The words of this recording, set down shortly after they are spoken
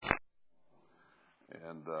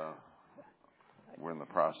and we're in the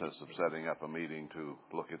process of setting up a meeting to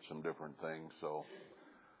look at some different things, so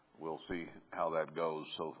we'll see how that goes.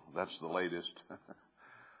 So that's the latest.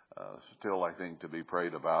 Still, I think, to be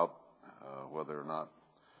prayed about, whether or not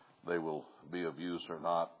they will be of use or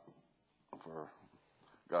not for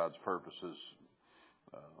God's purposes.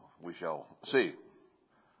 We shall see.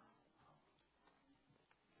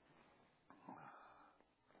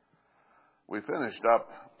 We finished up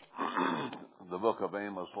the book of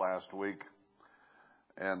Amos last week,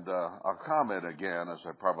 and I'll comment again, as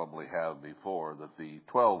I probably have before, that the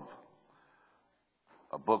 12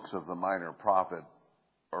 books of the Minor Prophet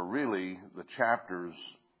are really the chapters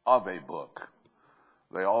of a book.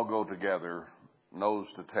 They all go together, nose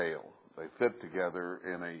to tail. They fit together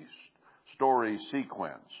in a story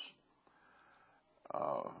sequence.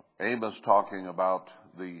 Amos talking about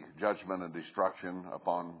the judgment and destruction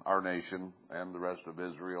upon our nation and the rest of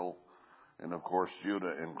Israel, and of course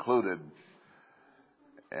Judah included.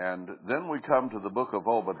 And then we come to the book of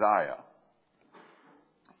Obadiah.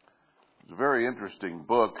 It's a very interesting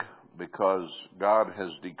book because God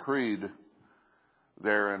has decreed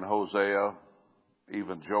there in Hosea,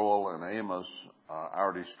 even Joel and Amos,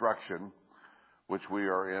 our destruction, which we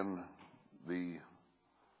are in the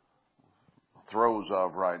throes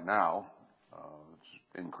of right now.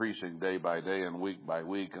 It's increasing day by day and week by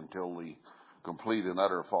week until the complete and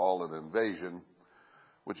utter fall and invasion,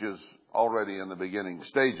 which is already in the beginning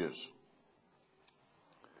stages.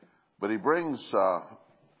 But he brings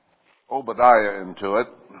Obadiah into it.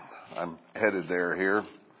 I'm headed here.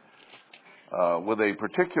 With a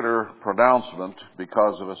particular pronouncement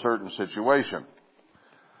because of a certain situation.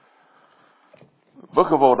 The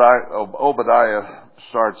book of Obadiah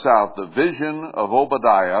starts out, the vision of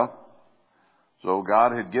Obadiah. So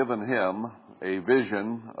God had given him a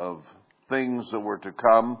vision of things that were to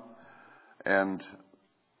come and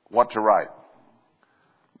what to write.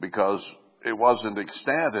 Because it wasn't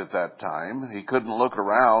extant at that time. He couldn't look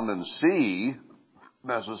around and see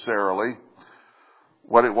necessarily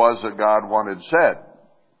what it was that God wanted said.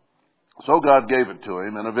 So God gave it to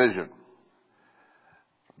him in a vision.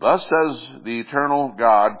 Thus says the eternal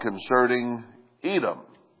God concerning Edom.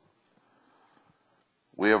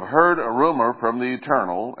 We have heard a rumor from the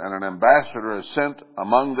Eternal, and an ambassador is sent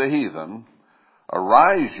among the heathen.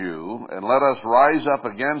 Arise you, and let us rise up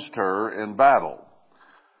against her in battle.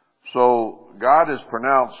 So God has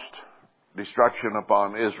pronounced destruction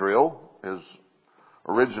upon Israel, his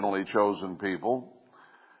originally chosen people.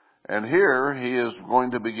 And here he is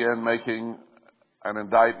going to begin making an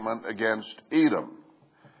indictment against Edom.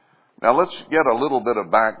 Now let's get a little bit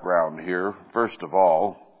of background here, first of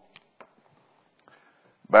all,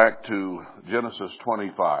 back to Genesis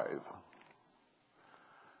 25.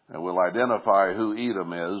 And we'll identify who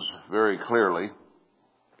Edom is very clearly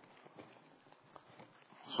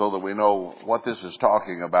so that we know what this is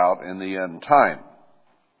talking about in the end time.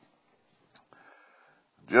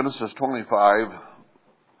 Genesis 25,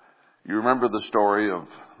 you remember the story of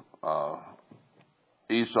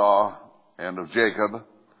Esau and of Jacob,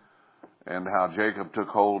 and how Jacob took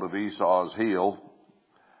hold of Esau's heel.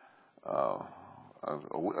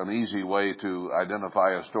 An easy way to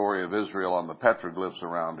identify a story of Israel on the petroglyphs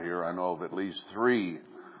around here. I know of at least 3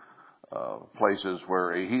 places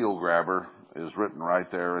where a heel grabber is written right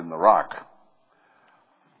there in the rock.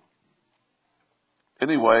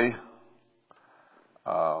 Anyway,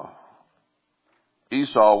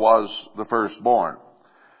 Esau was the firstborn.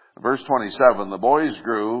 Verse 27, the boys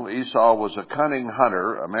grew. Esau was a cunning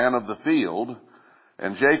hunter, a man of the field,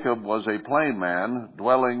 and Jacob was a plain man,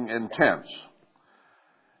 dwelling in tents.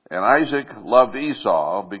 And Isaac loved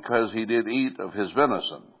Esau because he did eat of his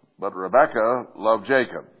venison, but Rebekah loved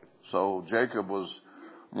Jacob. So Jacob was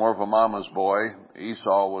more of a mama's boy.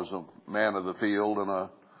 Esau was a man of the field and a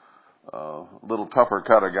little tougher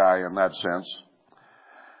cut of guy in that sense.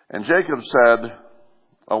 And Jacob said,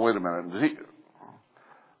 oh, wait a minute.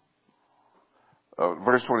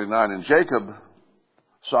 Verse 29, and Jacob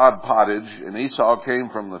sawed pottage, and Esau came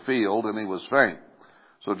from the field, and he was faint.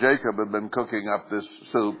 So Jacob had been cooking up this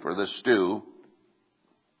soup or this stew.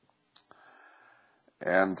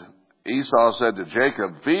 And Esau said to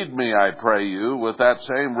Jacob, feed me, I pray you, with that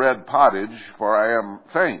same red pottage, for I am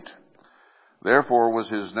faint. Therefore was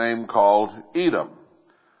his name called Edom.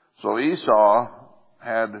 So Esau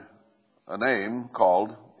had a name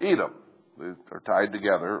called Edom. They are tied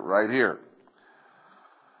together right here.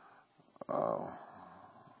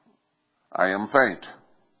 I am faint.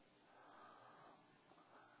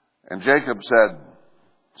 And Jacob said,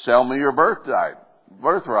 sell me your birthright.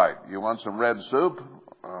 You want some red soup?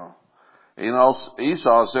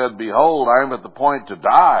 Esau said, "Behold, I am at the point to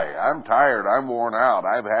die. I'm tired. I'm worn out.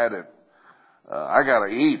 I've had it. I got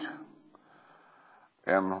to eat.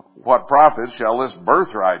 And what profit shall this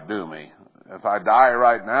birthright do me? If I die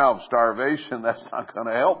right now of starvation, that's not going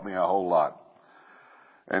to help me a whole lot."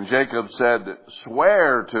 And Jacob said,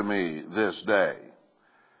 "Swear to me this day."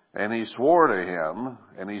 And he swore to him,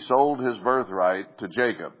 and he sold his birthright to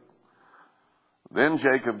Jacob. Then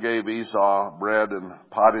Jacob gave Esau bread and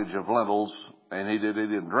pottage of lentils, and he did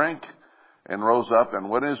eat and drink, and rose up and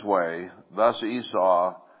went his way. Thus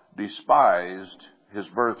Esau despised his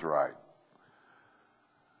birthright.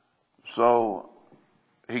 So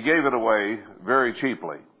he gave it away very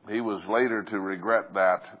cheaply. He was later to regret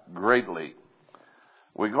that greatly.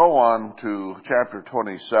 We go on to chapter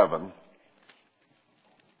 27,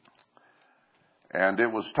 and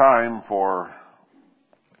it was time for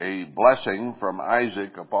a blessing from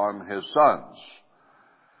Isaac upon his sons.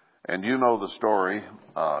 And you know the story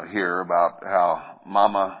here about how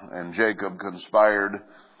Mama and Jacob conspired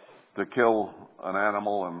to kill an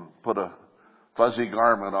animal and put a fuzzy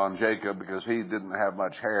garment on Jacob because he didn't have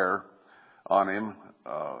much hair on him.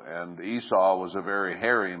 And Esau was a very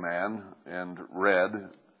hairy man and red,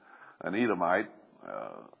 an Edomite.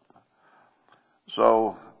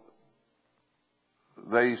 So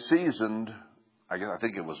they seasoned, I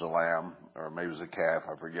think it was a lamb, or maybe it was a calf,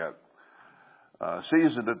 I forget.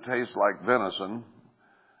 Seasoned it tastes like venison,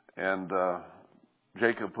 and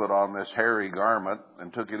Jacob put on this hairy garment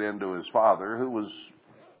and took it into his father, who was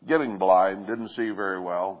getting blind, didn't see very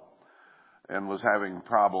well, and was having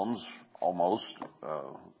problems, almost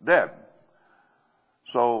dead.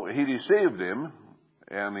 So he deceived him,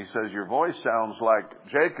 and he says, "Your voice sounds like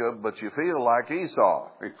Jacob, but you feel like Esau."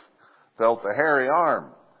 He felt the hairy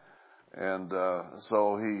arm. And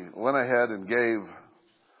so he went ahead and gave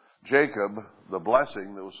Jacob the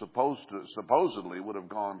blessing that was supposedly would have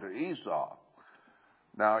gone to Esau.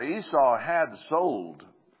 Now Esau had sold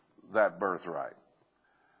that birthright.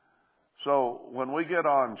 So when we get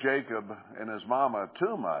on Jacob and his mama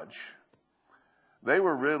too much, they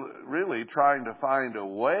were really trying to find a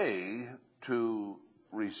way to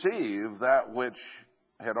receive that which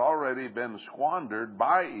had already been squandered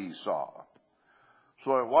by Esau.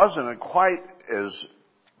 So it wasn't quite as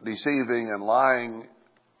deceiving and lying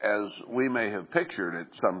as we may have pictured it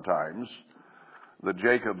sometimes, that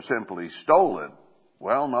Jacob simply stole it.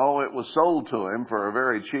 Well, no, it was sold to him for a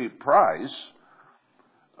very cheap price.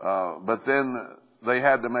 But then they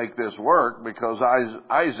had to make this work because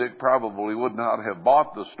Isaac probably would not have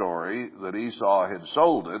bought the story that Esau had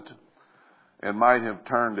sold it and might have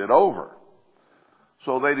turned it over.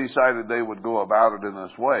 So they decided they would go about it in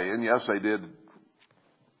this way. And yes, they did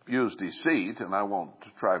use deceit, and I won't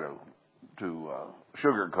try to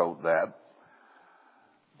sugarcoat that.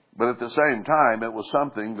 But at the same time, it was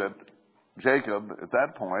something that Jacob, at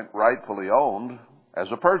that point, rightfully owned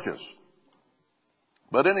as a purchase.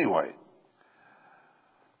 But anyway,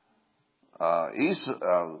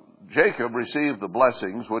 Jacob received the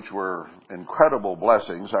blessings, which were incredible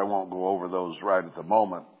blessings. I won't go over those right at the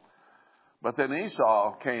moment. But then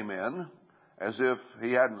Esau came in as if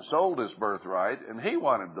he hadn't sold his birthright, and he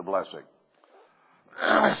wanted the blessing.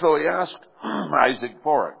 So he asked Isaac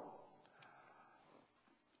for it.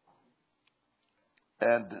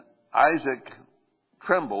 And Isaac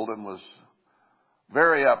trembled and was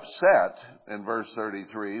very upset in verse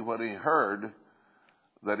 33 when he heard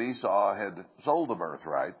that Esau had sold the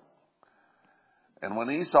birthright. And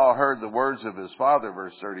when Esau heard the words of his father,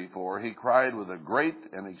 verse 34, he cried with a great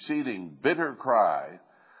and exceeding bitter cry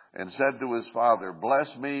and said to his father,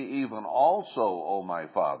 "Bless me even also, O my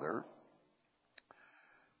father."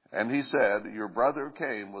 And he said, "Your brother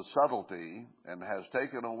came with subtlety and has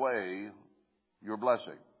taken away your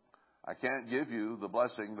blessing. I can't give you the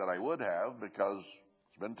blessing that I would have because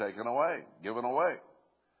it's been taken away, given away."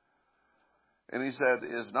 And he said,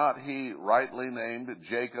 "Is not he rightly named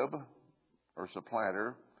Jacob," or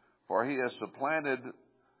supplanter, "for he has supplanted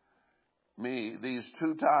me these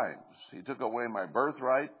 2 times. He took away my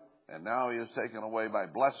birthright, and now he has taken away my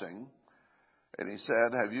blessing." And he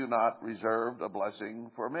said, "Have you not reserved a blessing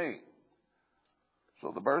for me?"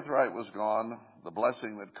 So the birthright was gone. The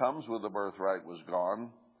blessing that comes with the birthright was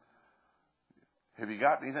gone. Have you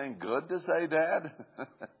got anything good to say, Dad?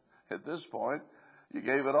 At this point, you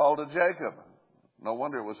gave it all to Jacob. No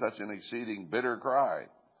wonder it was such an exceeding bitter cry.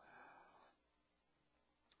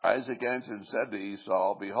 Isaac answered and said to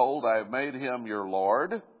Esau, "Behold, I have made him your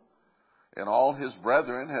lord, and all his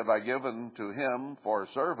brethren have I given to him for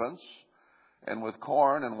servants, and with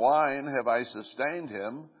corn and wine have I sustained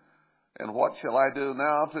him. And what shall I do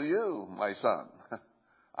now to you, my son?"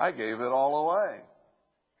 I gave it all away.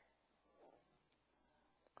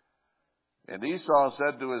 And Esau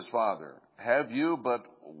said to his father, have you but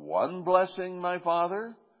one blessing, my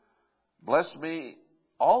father? Bless me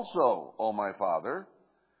also, O my father.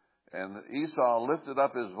 And Esau lifted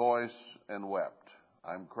up his voice and wept.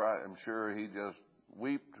 I'm sure he just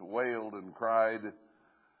wept, wailed, and cried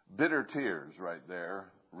bitter tears right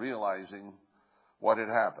there, realizing what had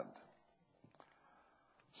happened.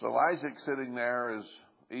 So Isaac's sitting there as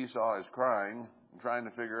Esau is crying, trying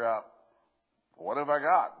to figure out, what have I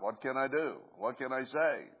got? What can I do? What can I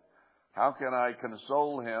say? How can I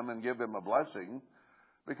console him and give him a blessing?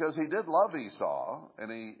 Because he did love Esau, and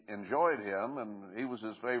he enjoyed him, and he was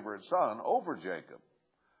his favorite son over Jacob.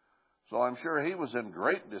 So I'm sure he was in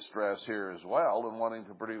great distress here as well and wanting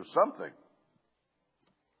to produce something.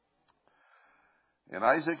 And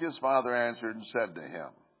Isaac his father answered and said to him,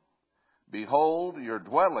 behold, your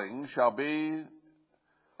dwelling shall be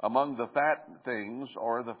among the fat things,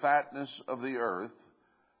 or the fatness of the earth,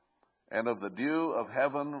 and of the dew of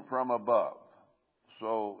heaven from above.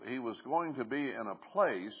 So he was going to be in a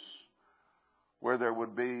place where there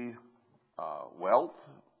would be wealth.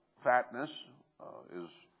 Fatness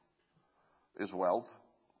is wealth.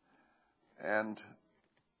 And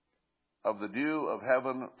of the dew of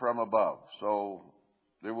heaven from above. So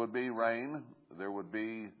there would be rain. There would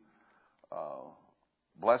be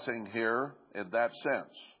blessing here in that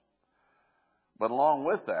sense. But along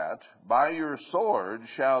with that, by your sword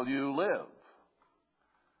shall you live.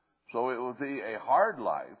 So it would be a hard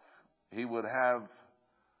life. He would have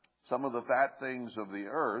some of the fat things of the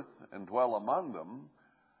earth and dwell among them,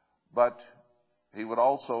 but he would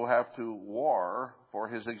also have to war for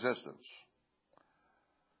his existence.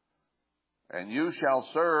 And you shall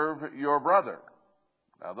serve your brother.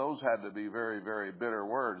 Now those had to be very, very bitter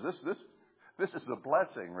words. This is a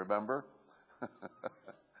blessing, remember?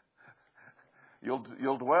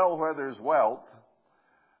 You'll dwell where there's wealth,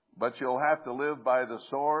 but you'll have to live by the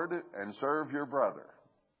sword and serve your brother.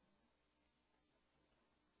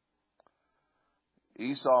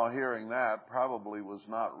 Esau, hearing that, probably was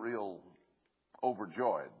not real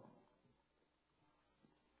overjoyed.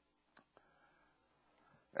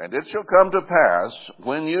 And it shall come to pass,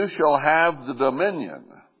 when you shall have the dominion,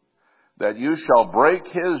 that you shall break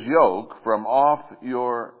his yoke from off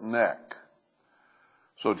your neck.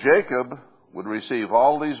 So Jacob would receive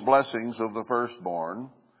all these blessings of the firstborn,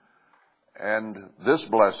 and this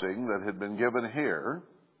blessing that had been given here.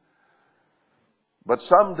 But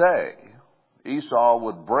someday, Esau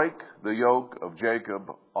would break the yoke of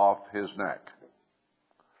Jacob off his neck.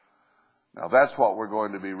 Now that's what we're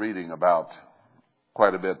going to be reading about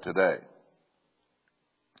quite a bit today.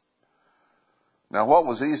 Now what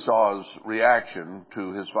was Esau's reaction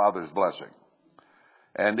to his father's blessing?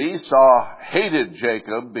 And Esau hated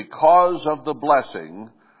Jacob because of the blessing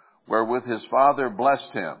wherewith his father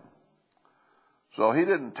blessed him. So he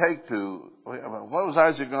didn't take to, what was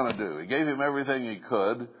Isaac going to do? He gave him everything he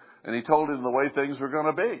could, and he told him the way things were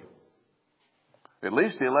going to be. At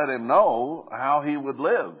least he let him know how he would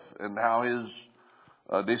live and how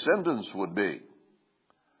his descendants would be.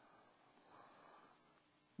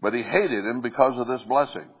 But he hated him because of this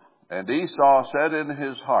blessing. And Esau said in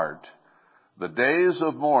his heart, the days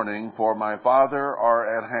of mourning for my father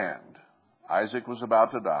are at hand. Isaac was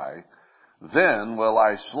about to die. Then will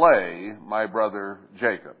I slay my brother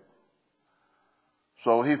Jacob.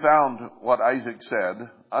 So he found what Isaac said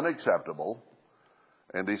unacceptable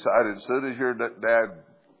and decided, as soon as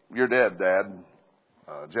you're dead, Dad,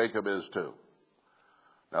 Jacob is too.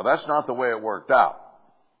 Now that's not the way it worked out,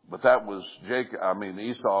 but that was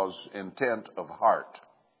Esau's intent of heart.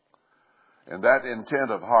 And that intent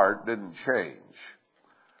of heart didn't change.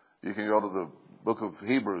 You can go to the book of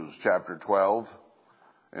Hebrews, chapter 12,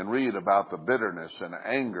 and read about the bitterness and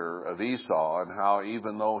anger of Esau and how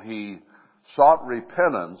even though he sought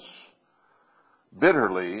repentance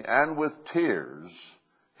bitterly and with tears,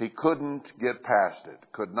 he couldn't get past it,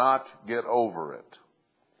 could not get over it.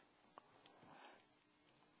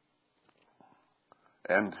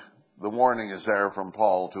 And the warning is there from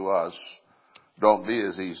Paul to us, don't be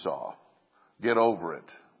as Esau. Get over it.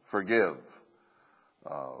 Forgive.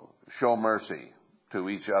 Show mercy to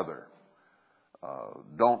each other.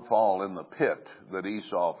 Don't fall in the pit that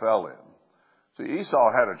Esau fell in. See,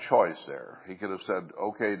 Esau had a choice there. He could have said,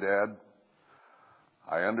 okay, Dad,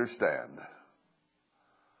 I understand.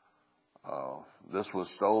 This was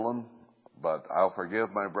stolen, but I'll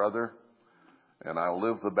forgive my brother, and I'll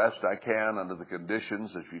live the best I can under the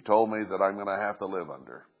conditions that you told me that I'm going to have to live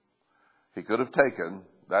under. He could have taken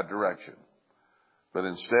that direction. But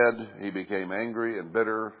instead, he became angry and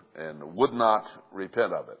bitter and would not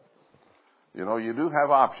repent of it. You know, you do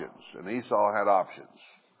have options, and Esau had options.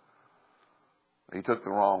 He took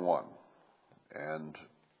the wrong one. And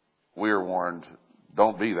we are warned,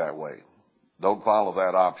 don't be that way. Don't follow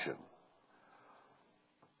that option.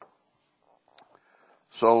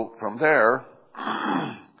 So from there,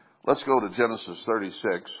 let's go to Genesis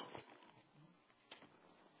 36.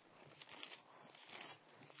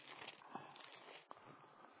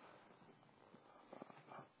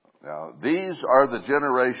 Now, these are the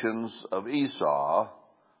generations of Esau,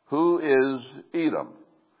 who is Edom.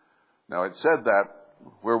 Now, it said that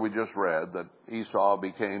where we just read that Esau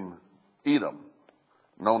became Edom,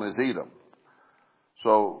 known as Edom.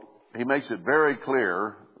 So he makes it very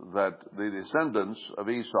clear that the descendants of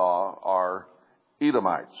Esau are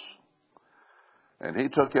Edomites. And he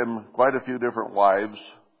took him quite a few different wives,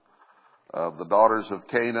 of the daughters of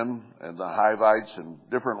Canaan and the Hivites and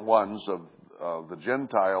different ones of the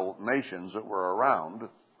Gentile nations that were around,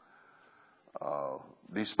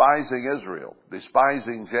 despising Israel,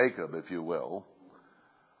 despising Jacob, if you will.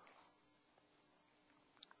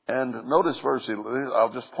 And notice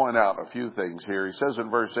I'll just point out a few things here. He says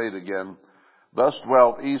in verse 8 again, thus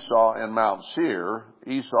dwelt Esau in Mount Seir.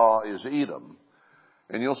 Esau is Edom.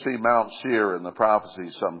 And you'll see Mount Seir in the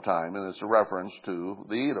prophecy sometime, and it's a reference to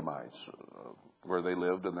the Edomites, where they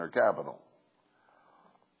lived in their capital.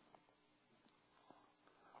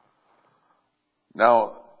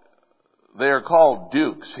 Now, they are called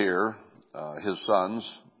dukes here, his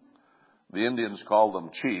sons. The Indians called them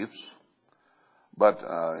chiefs. But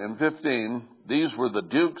in 15, these were the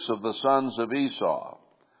dukes of the sons of Esau.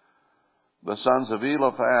 The sons of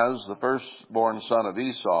Eliphaz, the firstborn son of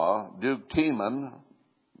Esau, Duke Teman,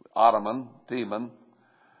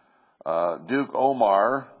 Duke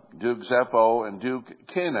Omar, Duke Zepho, and Duke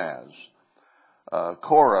Kenaz.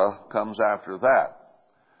 Korah comes after that.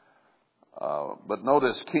 But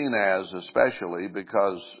notice Kenaz especially,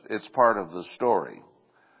 because it's part of the story.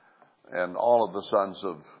 And all of the sons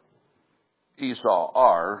of Esau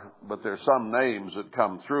are, but there's some names that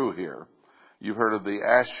come through here. You've heard of the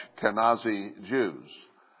Ashkenazi Jews.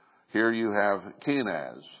 Here you have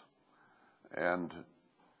Kenaz. And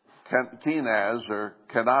Kenaz, or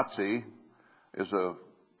Kenazi, is a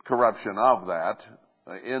corruption of that.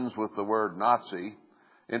 Ends with the word Nazi,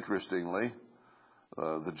 interestingly.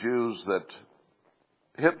 The Jews that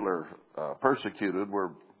Hitler persecuted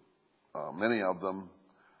were, many of them,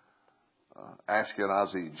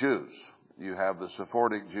 Ashkenazi Jews. You have the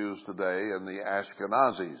Sephardic Jews today, and the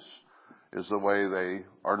Ashkenazis is the way they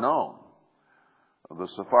are known. The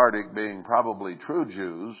Sephardic being probably true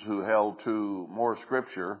Jews who held to more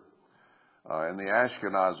scripture, and the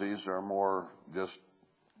Ashkenazis are more just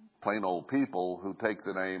plain old people who take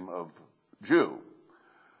the name of Jew.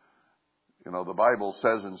 You know, the Bible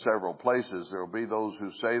says in several places there will be those who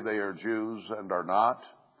say they are Jews and are not.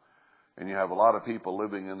 And you have a lot of people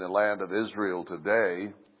living in the land of Israel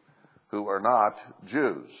today who are not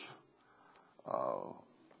Jews.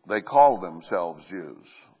 They call themselves Jews,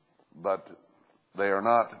 but they are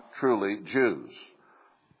not truly Jews.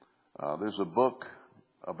 There's a book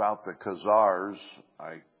about the Khazars.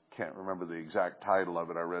 I can't remember the exact title of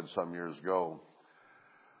it. I read some years ago.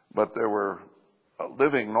 But there were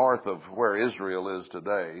living north of where Israel is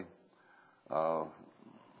today,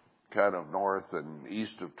 kind of north and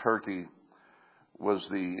east of Turkey, was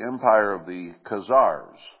the empire of the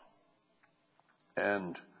Khazars.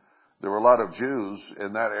 And there were a lot of Jews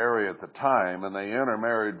in that area at the time, and they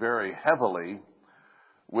intermarried very heavily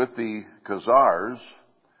with the Khazars.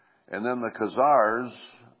 And then the Khazars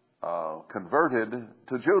converted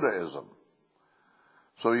to Judaism.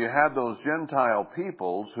 So you had those Gentile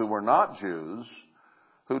peoples who were not Jews,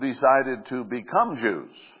 who decided to become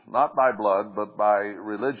Jews, not by blood, but by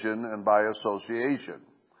religion and by association.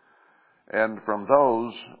 And from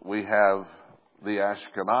those, we have the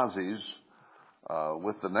Ashkenazis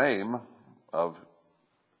with the name of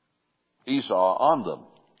Esau on them.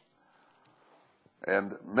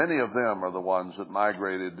 And many of them are the ones that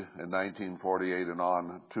migrated in 1948 and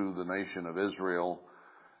on to the nation of Israel.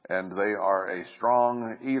 And they are a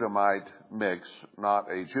strong Edomite mix,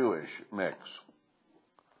 not a Jewish mix.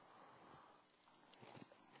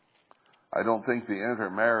 I don't think the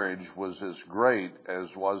intermarriage was as great as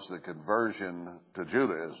was the conversion to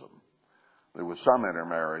Judaism. There was some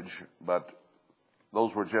intermarriage, but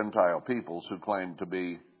those were Gentile peoples who claimed to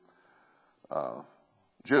be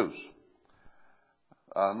Jews.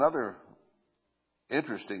 Another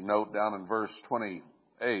interesting note down in verse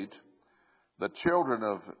 28, the children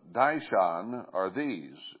of Dishon are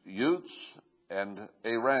these, Utes and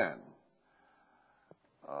Aran.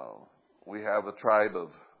 We have a tribe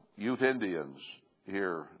of Ute Indians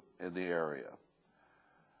here in the area.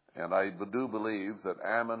 And I do believe that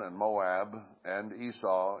Ammon and Moab and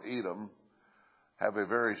Esau, Edom, have a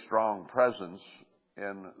very strong presence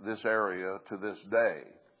in this area to this day.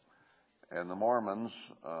 And the Mormons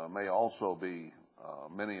may also be,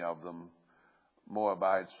 many of them,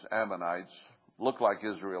 Moabites, Ammonites, look like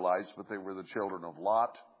Israelites, but they were the children of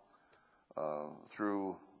Lot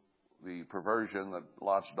through the perversion that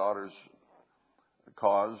Lot's daughters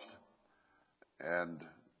caused. And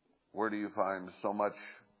where do you find so much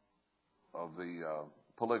of the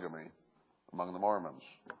polygamy among the Mormons?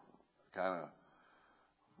 Kind of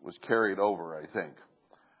was carried over, I think.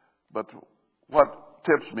 But what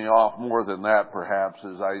tips me off more than that, perhaps,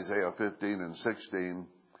 is Isaiah 15 and 16,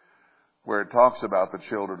 where it talks about the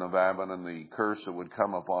children of Ammon and the curse that would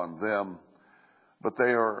come upon them. But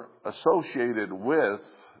they are associated with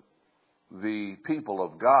the people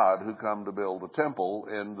of God who come to build the temple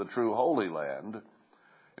in the true Holy Land.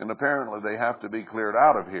 And apparently they have to be cleared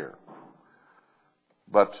out of here.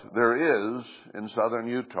 But there is, in southern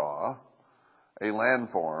Utah, a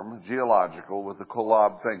landform, geological, with the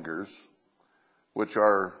collab fingers, which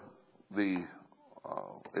are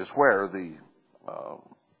is where the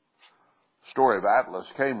story of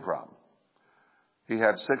Atlas came from. He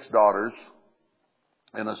had 6 daughters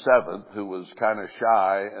and a 7th who was kind of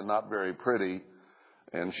shy and not very pretty,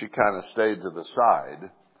 and she kind of stayed to the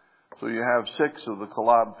side. So you have 6 of the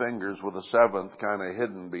collab fingers with a 7th kind of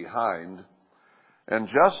hidden behind. And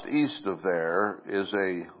just east of there is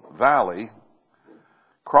a valley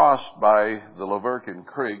crossed by the Laverkin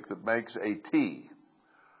Creek that makes a T,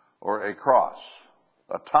 or a cross,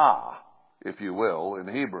 a ta, if you will, in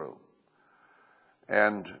Hebrew.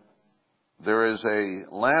 And there is a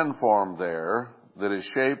landform there that is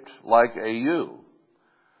shaped like a U.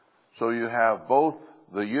 So you have both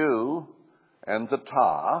the U and the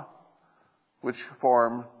ta, which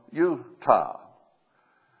form Utah.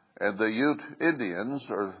 And the Ute Indians,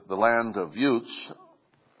 or the land of Utes,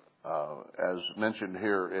 as mentioned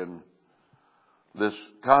here in this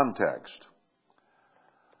context.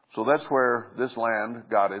 So that's where this land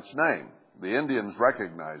got its name. The Indians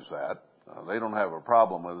recognize that. They don't have a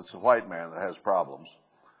problem with it. It's the white man that has problems,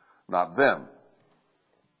 not them.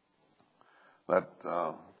 That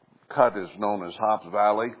cut is known as Hops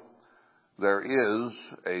Valley. There is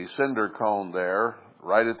a cinder cone there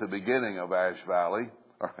right at the beginning of Hop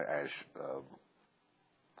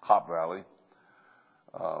Valley.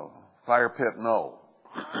 Fire pit, no.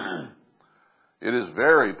 It is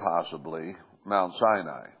very possibly Mount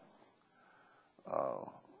Sinai.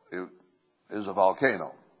 It is a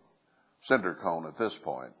volcano, cinder cone at this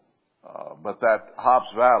point. But that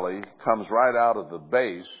Hops Valley comes right out of the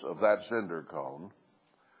base of that cinder cone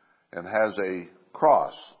and has a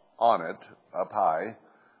cross on it up high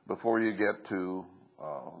before you get to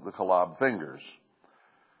the collab fingers.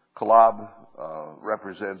 Collab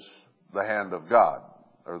represents the hand of God,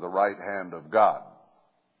 or the right hand of God.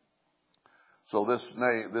 So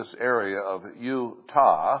this area of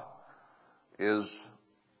Utah is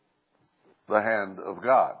the hand of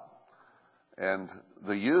God. And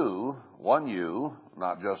the U, one U,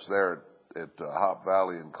 not just there at Hop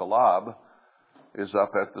Valley and Collab, is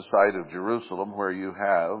up at the site of Jerusalem, where you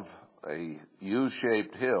have a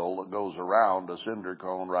U-shaped hill that goes around a cinder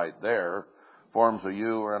cone right there, forms a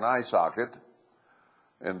U or an eye socket,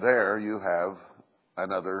 and there you have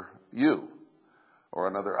another U, or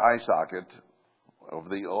another eye socket of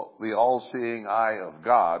the all-seeing eye of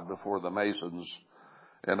God before the Masons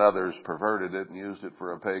and others perverted it and used it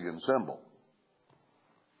for a pagan symbol.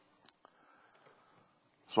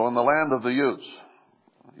 So in the land of the Utes,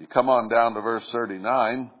 you come on down to verse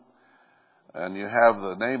 39, and you have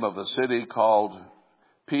the name of the city called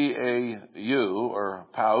P-A-U, or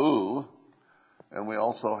Pau, and we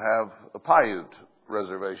also have a Paiute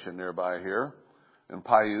reservation nearby here, and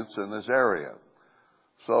Paiutes in this area.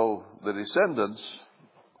 So the descendants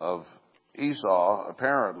of Esau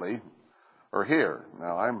apparently are here.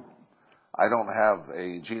 Now I don't have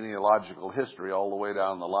a genealogical history all the way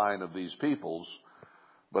down the line of these peoples,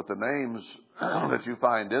 but the names that you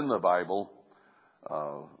find in the Bible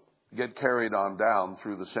get carried on down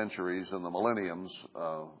through the centuries and the millenniums,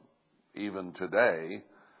 even today,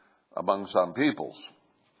 among some peoples,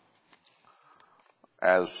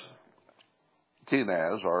 as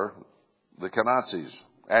Kenaz or the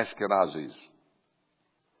Ashkenazis.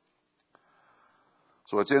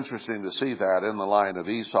 So it's interesting to see that in the line of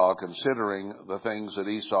Esau, considering the things that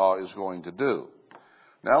Esau is going to do.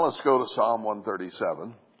 Now let's go to Psalm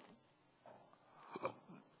 137.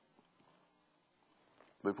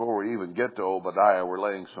 before we even get to Obadiah, we're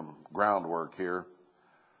laying some groundwork here.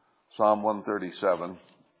 Psalm 137.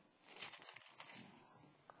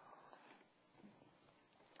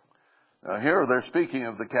 Now here they're speaking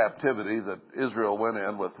of the captivity that Israel went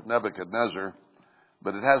in with Nebuchadnezzar,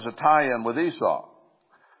 but it has a tie-in with Esau.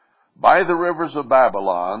 By the rivers of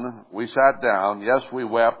Babylon we sat down, yes, we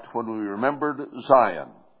wept when we remembered Zion.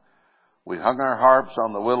 We hung our harps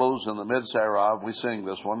on the willows in the mid-Seraph. We sing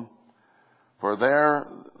this one. For there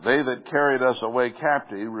they that carried us away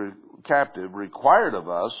captive required of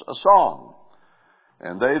us a song,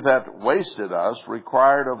 and they that wasted us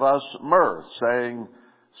required of us mirth, saying,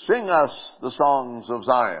 sing us the songs of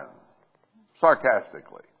Zion,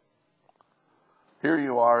 sarcastically. Here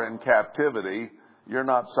you are in captivity. You're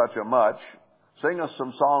not such a much. Sing us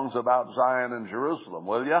some songs about Zion and Jerusalem,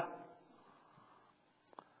 will you?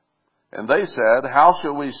 And they said, how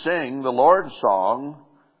shall we sing the Lord's song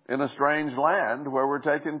in a strange land where we're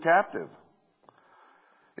taken captive?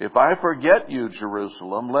 If I forget you,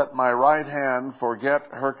 Jerusalem, let my right hand forget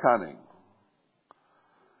her cunning.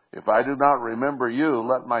 If I do not remember you,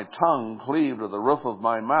 let my tongue cleave to the roof of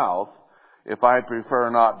my mouth, if I prefer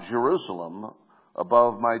not Jerusalem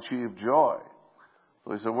above my chief joy.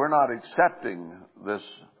 So he said, we're not accepting this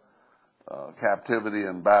captivity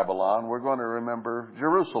in Babylon. We're going to remember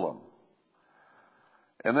Jerusalem.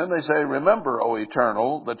 And then they say, remember, O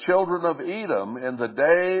Eternal, the children of Edom in the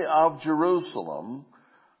day of Jerusalem,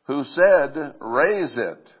 who said, raise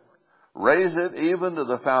it even to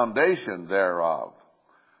the foundation thereof.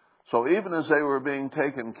 So even as they were being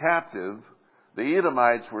taken captive, the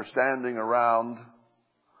Edomites were standing around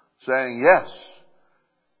saying, yes,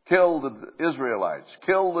 kill the Israelites,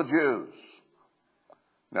 kill the Jews.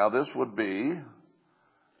 Now this would be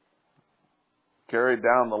carried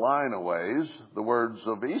down the line a ways, the words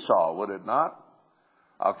of Esau, would it not?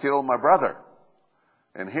 I'll kill my brother.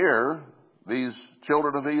 And here, these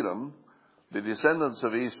children of Edom, the descendants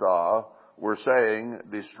of Esau, were saying,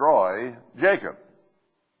 destroy Jacob,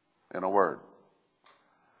 in a word.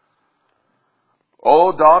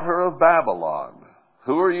 O daughter of Babylon,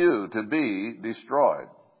 who are you to be destroyed?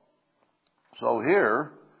 So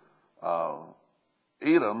here,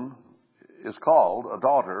 Edom is called a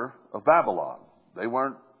daughter of Babylon. They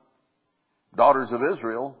weren't daughters of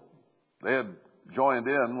Israel. They had joined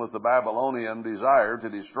in with the Babylonian desire to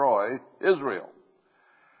destroy Israel.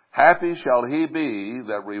 Happy shall he be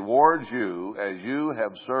that rewards you as you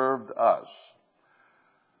have served us.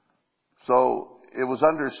 So it was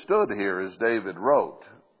understood here, as David wrote,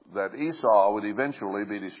 that Esau would eventually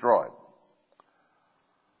be destroyed,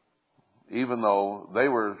 even though they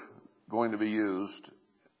were going to be used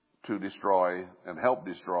to destroy and help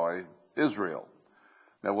destroy Israel.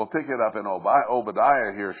 Now we'll pick it up in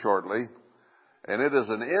Obadiah here shortly, and it is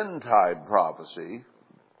an end-time prophecy.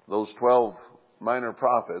 Those 12 minor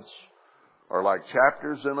prophets are like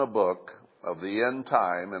chapters in a book of the end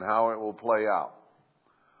time and how it will play out.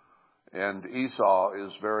 And Esau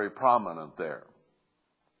is very prominent there.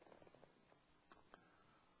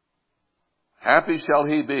 Happy shall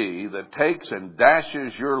he be that takes and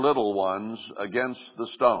dashes your little ones against the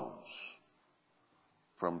stones.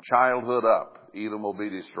 From childhood up, Edom will be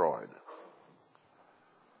destroyed.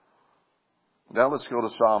 Now let's go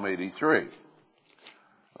to Psalm 83.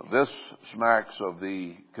 This smacks of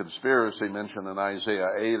the conspiracy mentioned in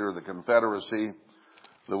Isaiah 8, or the confederacy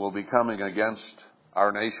that will be coming against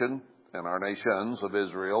our nation and our nations of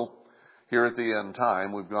Israel. Here at the end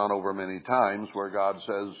time, we've gone over many times where God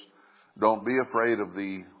says, don't be afraid of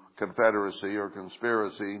the confederacy or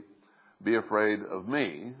conspiracy. Be afraid of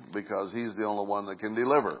me, because he's the only one that can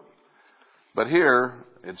deliver. But here,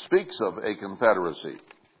 it speaks of a confederacy.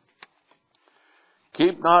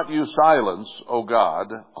 Keep not you silence, O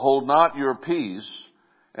God. Hold not your peace,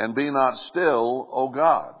 and be not still, O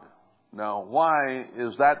God. Now, why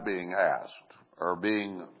is that being asked, or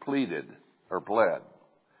being pleaded, or pled?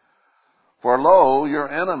 For lo, your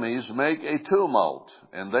enemies make a tumult,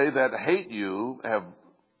 and they that hate you have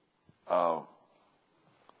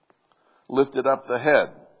lifted up the head.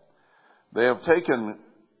 They have taken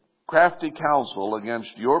crafty counsel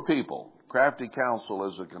against your people. Crafty counsel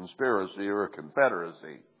is a conspiracy or a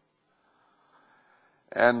confederacy.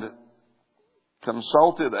 And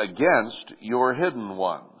consulted against your hidden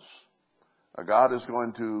ones. God is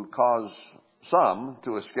going to cause some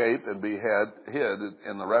to escape and be hid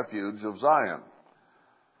in the refuge of Zion.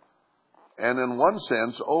 And in one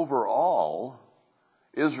sense, overall,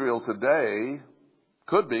 Israel today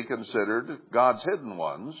could be considered God's hidden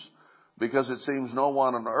ones, because it seems no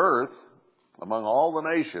one on earth among all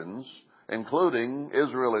the nations, including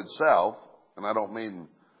Israel itself, and I don't mean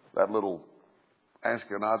that little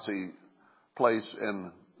Ashkenazi place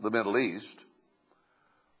in the Middle East,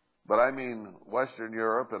 but I mean Western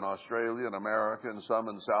Europe and Australia and America and some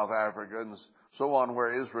in South Africa and so on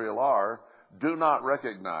where Israel are, do not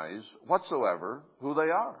recognize whatsoever who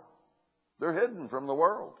they are. They're hidden from the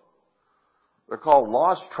world. They're called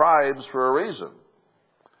lost tribes for a reason.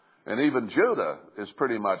 And even Judah is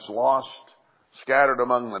pretty much lost, scattered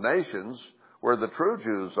among the nations where the true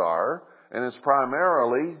Jews are, and it's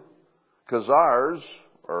primarily Khazars,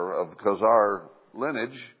 or of Khazar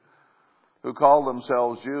lineage, who call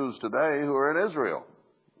themselves Jews today who are in Israel,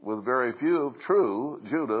 with very few of true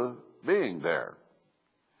Judah being there.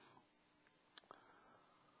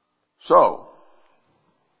 So,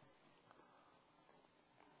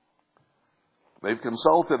 they've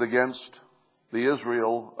consulted against the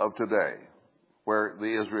Israel of today, where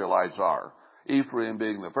the Israelites are, Ephraim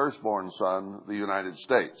being the firstborn son, the United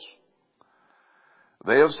States.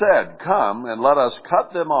 They have said, "Come and let us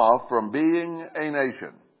cut them off from being a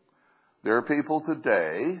nation." There are people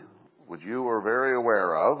today, which you are very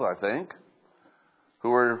aware of, I think,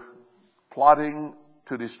 who are plotting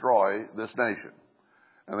to destroy this nation.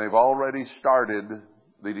 And they've already started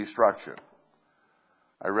the destruction.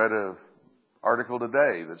 I read an article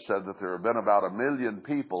today that said that there have been about 1 million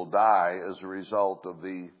people die as a result of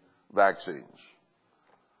the vaccines.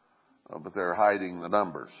 But they're hiding the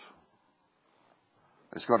numbers.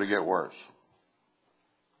 It's going to get worse.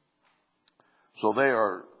 So they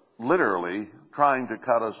are literally trying to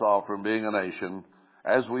cut us off from being a nation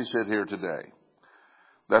as we sit here today,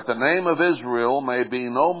 that the name of Israel may be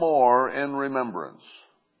no more in remembrance.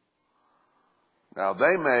 Now,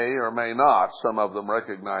 they may or may not, some of them,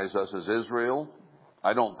 recognize us as Israel.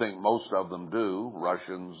 I don't think most of them do,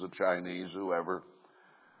 Russians, the Chinese, whoever.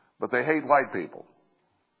 But they hate white people.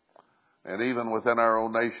 And even within our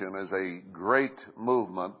own nation is a great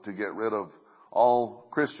movement to get rid of all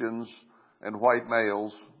Christians and white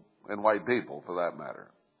males and white people, for that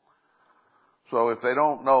matter. So if they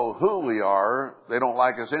don't know who we are, they don't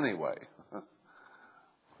like us anyway.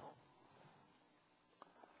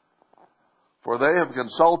 For they have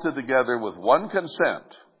consulted together with one consent.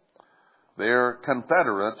 They are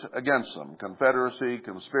confederate against them. Confederacy,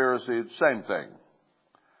 conspiracy, same thing.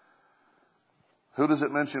 Who does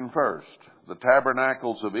it mention first? The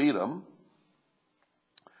tabernacles of Edom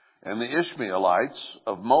and the Ishmaelites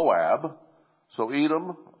of Moab. So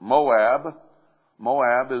Edom, Moab.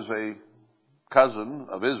 Moab is a cousin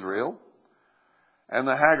of Israel. And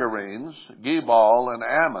the Hagarenes, Gebal and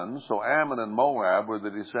Ammon. So Ammon and Moab were the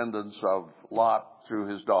descendants of Lot through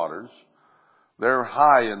his daughters. They're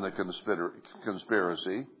high in the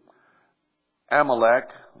conspiracy. Amalek,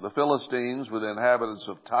 the Philistines with the inhabitants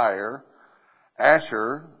of Tyre.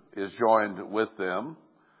 Asher is joined with them.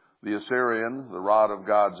 The Assyrian, the rod of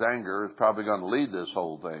God's anger, is probably going to lead this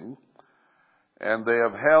whole thing. And they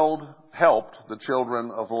have helped the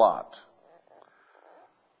children of Lot.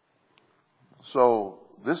 So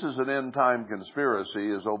this is an end-time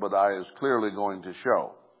conspiracy, as Obadiah is clearly going to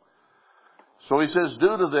show. So he says,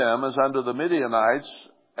 "Do to them as unto the Midianites,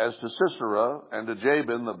 as to Sisera and to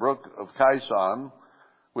Jabin, the brook of Kison,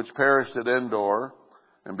 which perished at Endor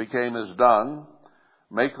and became as dung.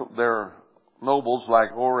 Make their nobles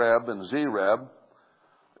like Oreb and Zereb,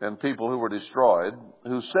 and people who were destroyed,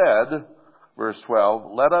 who said," verse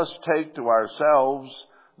 12, "Let us take to ourselves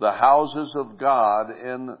the houses of God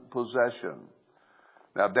in possession."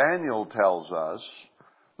 Now Daniel tells us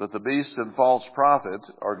that the beast and false prophet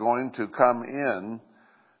are going to come in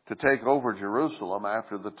to take over Jerusalem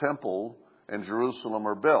after the temple and Jerusalem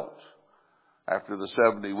are built. After the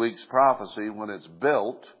 70 weeks prophecy, when it's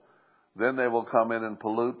built, then they will come in and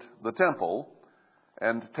pollute the temple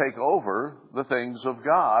and take over the things of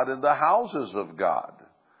God and the houses of God.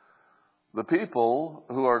 The people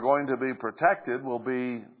who are going to be protected will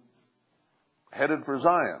be headed for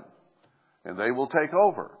Zion, and they will take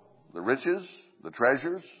over the riches, the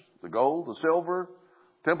treasures, the gold, the silver,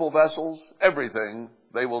 temple vessels, everything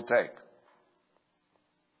they will take.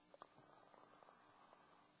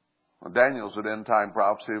 Well, Daniel's an end-time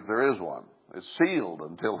prophecy, if there is one. It's sealed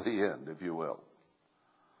until the end, if you will.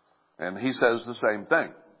 And he says the same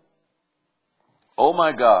thing. "O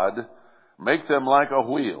my God, make them like a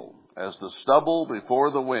wheel, as the stubble before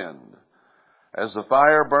the wind. As the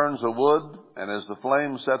fire burns the wood, and as the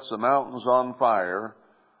flame sets the mountains on fire,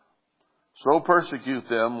 so persecute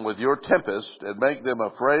them with your tempest, and make them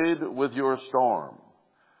afraid with your storm."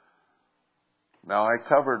 Now, I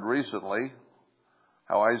covered recently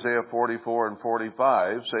how Isaiah 44 and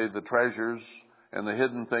 45 say the treasures and the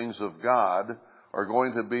hidden things of God are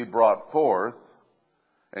going to be brought forth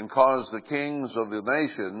and cause the kings of the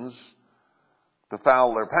nations to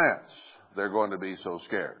foul their pants. They're going to be so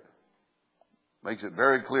scared. Makes it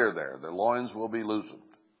very clear there. Their loins will be loosened.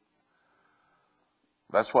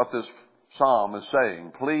 That's what this psalm is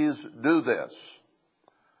saying. Please do this.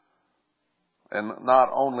 And not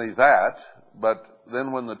only that, but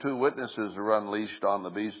then when the two witnesses are unleashed on the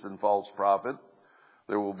beast and false prophet,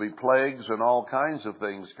 there will be plagues and all kinds of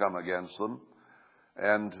things come against them.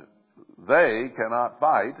 And they cannot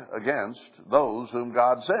fight against those whom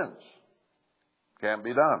God sends. Can't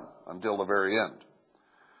be done until the very end.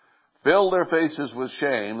 Fill their faces with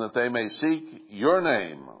shame that they may seek your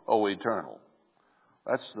name, O Eternal.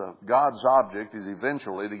 That's God's object, is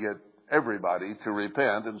eventually to get everybody to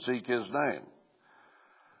repent and seek His name.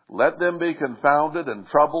 Let them be confounded and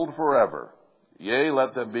troubled forever. Yea,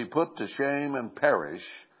 let them be put to shame and perish.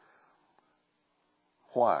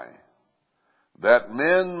 Why? That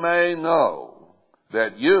men may know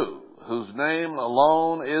that you, whose name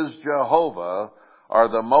alone is Jehovah, are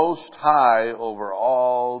the most high over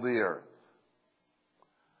all the earth.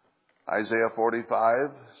 Isaiah 45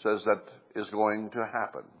 says that is going to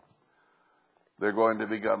happen. They're going to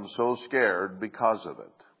become so scared because of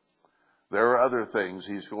it. There are other things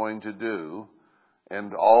He's going to do.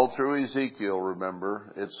 And all through Ezekiel,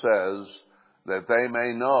 remember, it says that they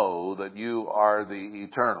may know that you are the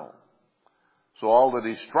eternal. So all the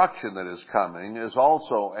destruction that is coming is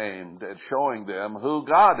also aimed at showing them who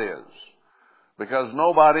God is. Because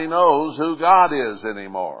nobody knows who God is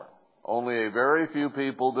anymore. Only a very few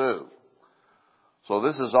people do. So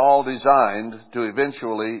this is all designed to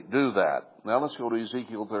eventually do that. Now let's go to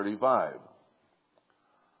Ezekiel 35.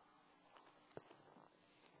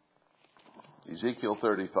 Ezekiel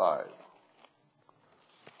 35.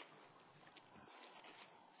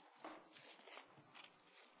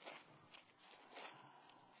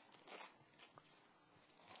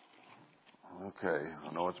 Okay,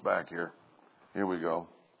 I know it's back here. Here we go.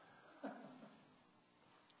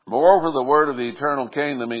 Moreover, the word of the Eternal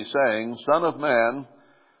came to me, saying, Son of man,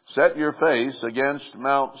 set your face against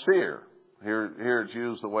Mount Seir. Here it's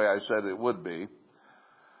used the way I said it would be.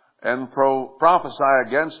 And prophesy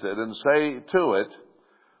against it, and say to it,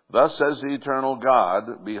 Thus says the Eternal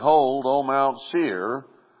God, Behold, O Mount Seir,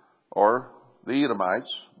 or the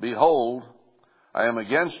Edomites, behold, I am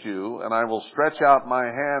against you, and I will stretch out my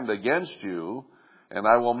hand against you, and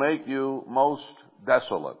I will make you most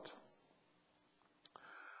desolate.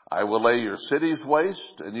 I will lay your cities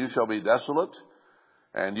waste, and you shall be desolate,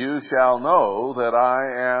 and you shall know that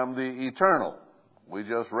I am the Eternal. We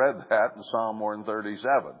just read that in Psalm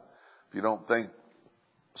 137. If you don't think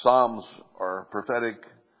Psalms are prophetic,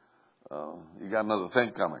 you got another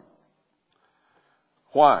thing coming.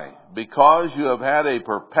 Why? Because you have had a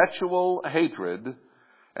perpetual hatred,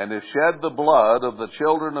 and have shed the blood of the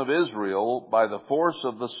children of Israel by the force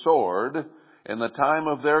of the sword in the time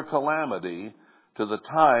of their calamity, to the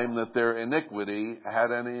time that their iniquity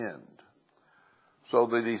had an end. So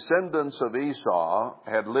the descendants of Esau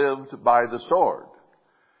had lived by the sword,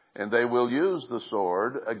 and they will use the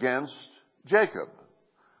sword against Jacob.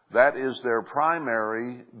 That is their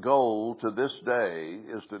primary goal to this day,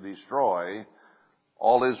 is to destroy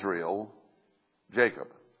all Israel, Jacob.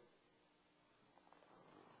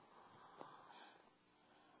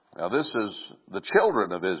 Now this is the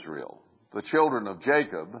children of Israel, the children of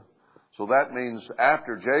Jacob. So that means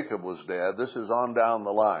after Jacob was dead, this is on down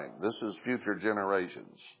the line. This is future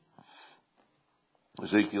generations.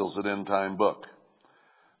 Ezekiel's an end-time book.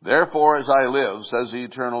 Therefore, as I live, says the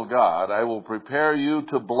Eternal God, I will prepare you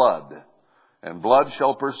to blood, and blood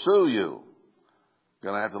shall pursue you.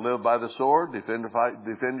 Going to have to live by the sword?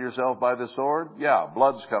 Defend yourself by the sword? Yeah,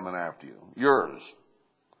 blood's coming after you. Yours.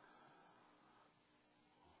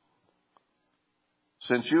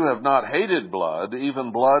 Since you have not hated blood,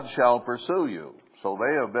 even blood shall pursue you. So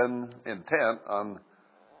they have been intent on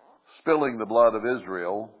spilling the blood of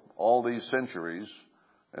Israel all these centuries,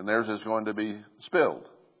 and theirs is going to be spilled.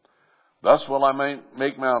 Thus will I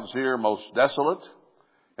make Mount Seir most desolate,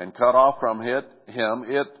 and cut off from him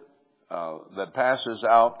that passes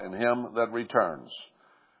out, and him that returns.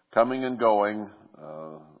 Coming and going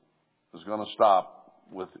is going to stop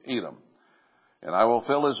with Edom. And I will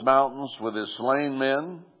fill his mountains with his slain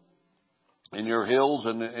men. In your hills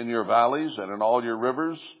and in your valleys and in all your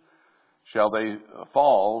rivers shall they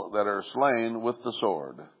fall that are slain with the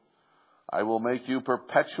sword. I will make you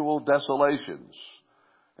perpetual desolations,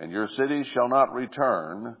 and your cities shall not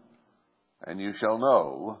return, and you shall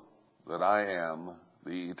know that I am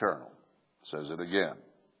the Eternal. Says it again.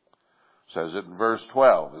 Says it in verse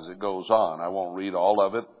 12 as it goes on. I won't read all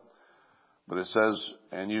of it. But it says,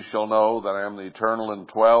 and you shall know that I am the Eternal in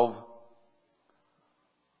 12.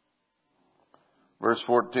 Verse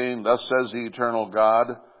 14, thus says the eternal God,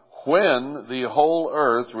 when the whole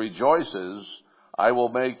earth rejoices, I will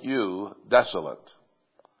make you desolate.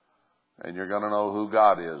 And you're going to know who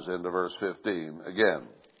God is into verse 15 again.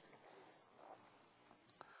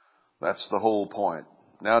 That's the whole point.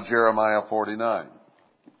 Now Jeremiah 49.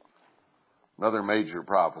 Another major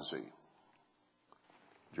prophecy.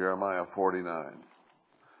 Jeremiah 49.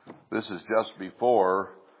 This is just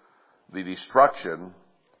before the destruction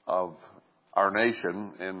of our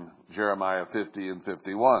nation in Jeremiah 50 and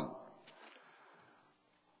 51.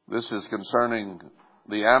 This is concerning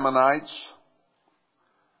the Ammonites,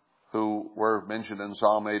 who were mentioned in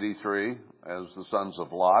Psalm 83 as the sons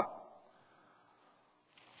of Lot.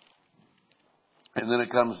 And then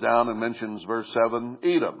it comes down and mentions verse 7,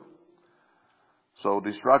 Edom. So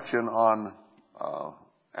destruction on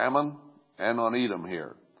Ammon and on Edom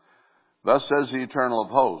here. Thus says the Eternal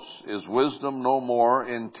of Hosts, is wisdom no more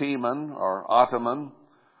in Teman or Ottoman,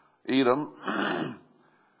 Edom?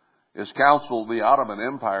 Is counsel, the Ottoman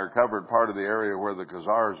Empire covered part of the area where the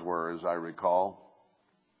Khazars were, as I recall.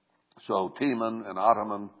 So Teman and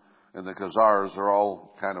Ottoman and the Khazars are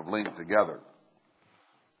all kind of linked together.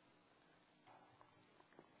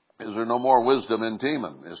 Is there no more wisdom in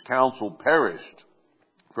Teman? Is counsel perished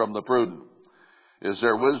from the prudent? Is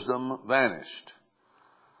their wisdom vanished?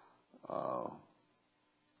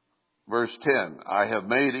 Verse 10, I have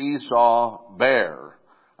made Esau bare.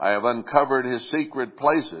 I have uncovered his secret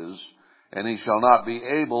places, and he shall not be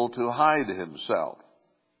able to hide himself.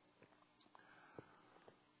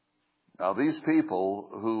 Now these people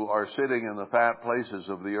who are sitting in the fat places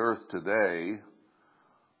of the earth today,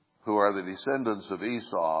 who are the descendants of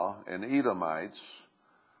Esau and Edomites,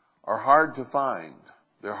 are hard to find.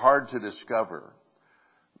 They're hard to discover.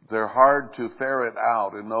 They're hard to ferret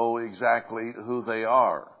out and know exactly who they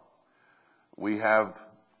are. We have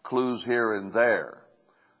clues here and there,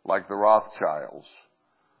 like the Rothschilds,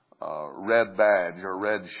 red badge or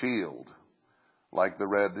red shield, like the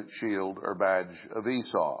red shield or badge of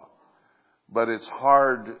Esau. But it's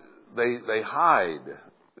hard, they hide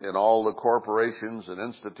in all the corporations and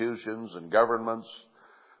institutions and governments.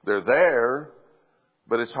 They're there,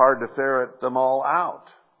 but it's hard to ferret them all out.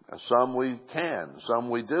 Some we can, some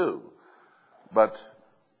we do, but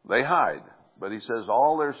they hide. But he says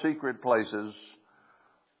all their secret places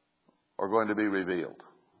are going to be revealed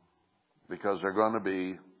because they're going to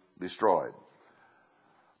be destroyed.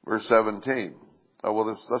 Verse 17.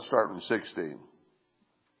 Let's start from 16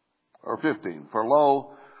 or 15. For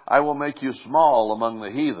lo, I will make you small among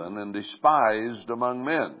the heathen and despised among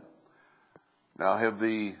men. Now, have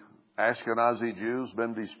the Ashkenazi Jews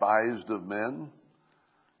been despised of men?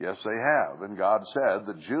 Yes, they have. And God said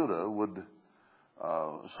that Judah would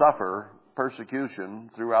suffer persecution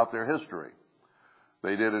throughout their history.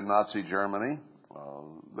 They did in Nazi Germany.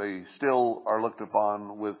 They still are looked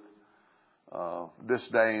upon with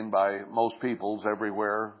disdain by most peoples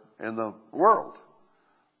everywhere in the world.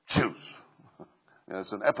 Jews. And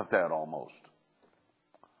it's an epithet almost.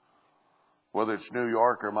 Whether it's New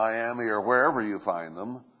York or Miami or wherever you find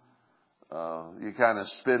them, you kind of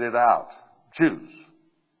spit it out. Jews.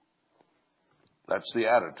 That's the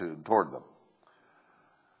attitude toward them.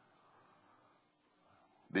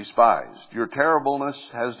 Despised. Your terribleness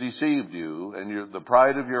has deceived you, and the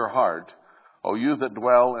pride of your heart, O you that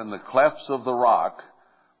dwell in the clefts of the rock,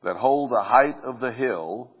 that hold the height of the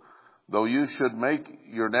hill, though you should make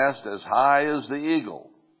your nest as high as the eagle.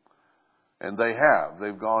 And they have.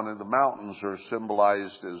 They've gone, and the mountains are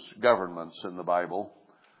symbolized as governments in the Bible.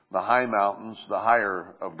 The high mountains, the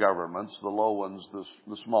higher of governments, the low ones,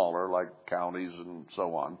 the smaller, like counties and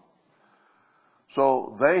so on.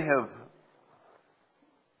 So they have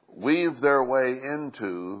weaved their way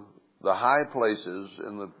into the high places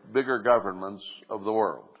in the bigger governments of the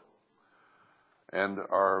world and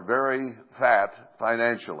are very fat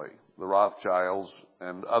financially, the Rothschilds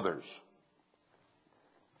and others.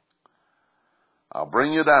 I'll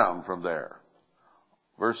bring you down from there.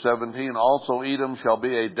 Verse 17, also Edom shall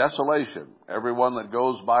be a desolation. Everyone that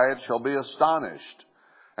goes by it shall be astonished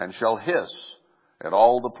and shall hiss at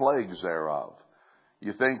all the plagues thereof.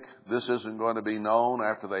 You think this isn't going to be known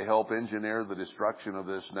after they help engineer the destruction of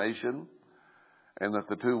this nation, and that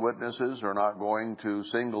the two witnesses are not going to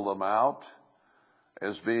single them out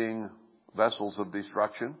as being vessels of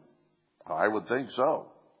destruction? I would think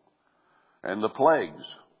so. And the plagues,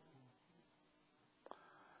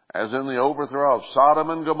 as in the overthrow of Sodom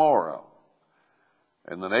and Gomorrah,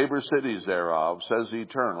 and the neighbor cities thereof, says the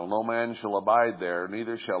Eternal, no man shall abide there,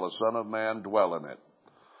 neither shall a son of man dwell in it.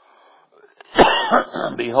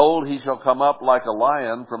 Behold, he shall come up like a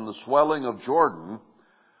lion from the swelling of Jordan,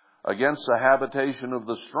 against the habitation of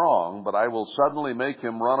the strong, but I will suddenly make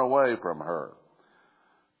him run away from her.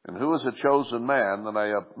 And who is a chosen man that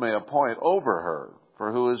I may appoint over her?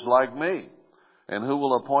 For who is like me? And who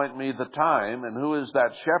will appoint me the time? And who is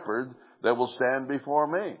that shepherd that will stand before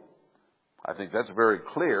me? I think that's very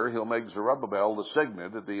clear. He'll make Zerubbabel the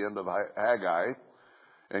signet at the end of Haggai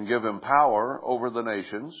and give him power over the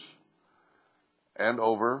nations and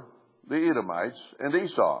over the Edomites and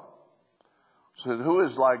Esau. So who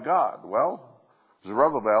is like God? Well,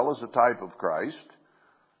 Zerubbabel is a type of Christ.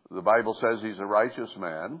 The Bible says he's a righteous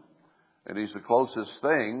man, and he's the closest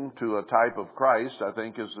thing to a type of Christ, I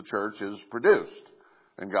think, as the church is produced.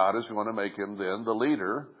 And God is going to make him then the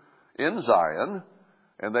leader in Zion,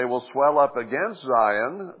 and they will swell up against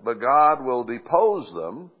Zion, but God will depose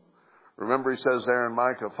them. Remember, he says there in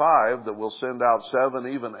Micah 5 that we'll send out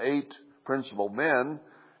 7, even 8 principal men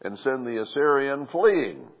and send the Assyrian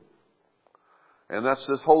fleeing. And that's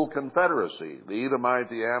this whole confederacy, the Edomite,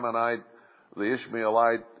 the Ammonite, the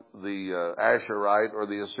Ishmaelite, the Asherite, or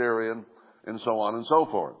the Assyrian, and so on and so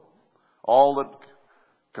forth. All that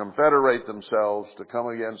confederate themselves to come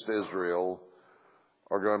against Israel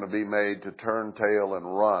are going to be made to turn tail and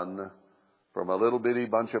run from a little bitty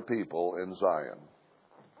bunch of people in Zion.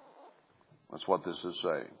 That's what this is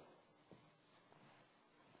saying.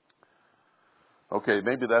 Okay,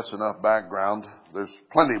 maybe that's enough background. There's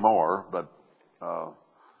plenty more, but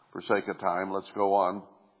for sake of time, let's go on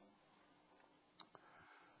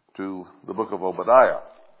to the book of Obadiah.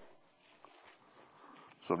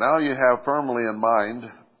 So now you have firmly in mind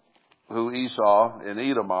who Esau and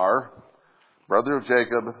Edom are, brother of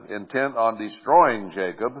Jacob, intent on destroying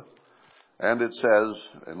Jacob. And it says,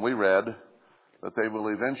 and we read, that they will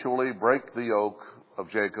eventually break the yoke of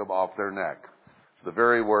Jacob off their neck. The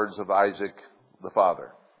very words of Isaac the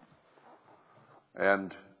father.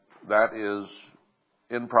 And that is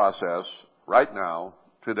in process right now,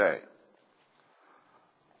 today.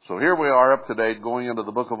 So here we are up to date going into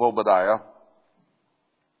the book of Obadiah.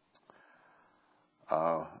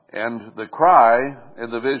 And the cry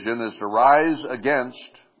in the vision is to rise against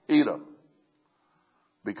Edom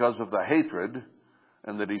because of the hatred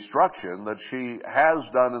and the destruction that she has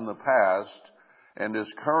done in the past and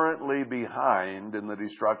is currently behind in the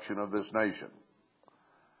destruction of this nation.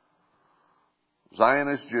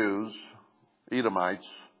 Zionist Jews, Edomites,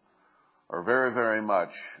 are very, very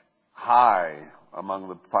much high among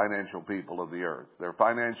the financial people of the earth. They're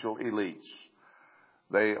financial elites.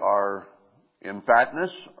 They are in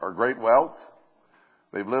fatness or great wealth.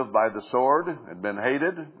 They've lived by the sword and been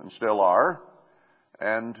hated and still are.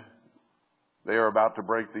 And they are about to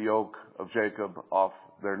break the yoke of Jacob off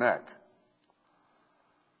their neck.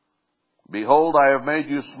 Behold, I have made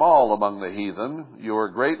you small among the heathen. You are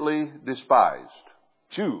greatly despised.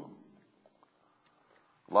 Jew.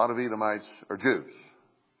 A lot of Edomites are Jews.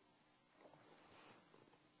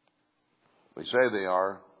 They say they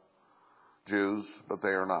are Jews, but they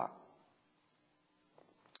are not.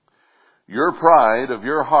 Your pride of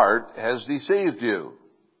your heart has deceived you.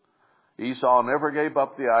 Esau never gave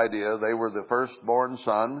up the idea they were the firstborn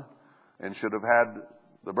son and should have had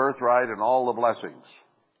the birthright and all the blessings.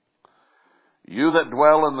 You that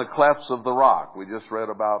dwell in the clefts of the rock. We just read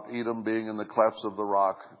about Edom being in the clefts of the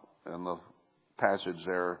rock in the passage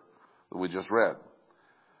there that we just read.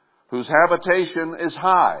 Whose habitation is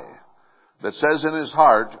high, that says in his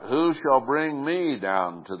heart, who shall bring me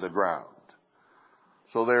down to the ground?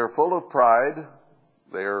 So they are full of pride.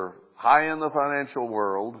 They are high in the financial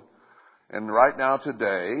world. And right now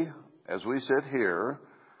today, as we sit here,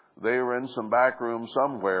 they are in some back room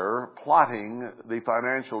somewhere plotting the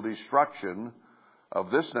financial destruction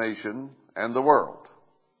of this nation and the world.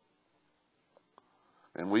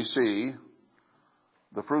 And we see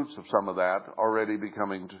the fruits of some of that already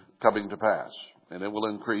coming to pass. And it will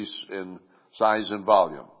increase in size and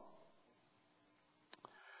volume.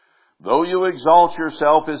 Though you exalt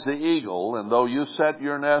yourself as the eagle, and though you set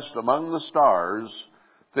your nest among the stars,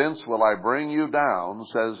 thence will I bring you down,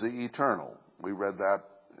 says the Eternal. We read that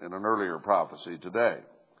in an earlier prophecy today.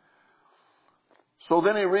 So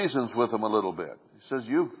then he reasons with them a little bit. He says,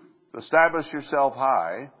 you've established yourself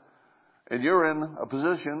high, and you're in a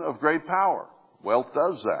position of great power. Wealth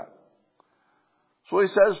does that. So he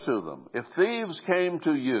says to them, if thieves came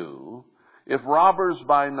to you, if robbers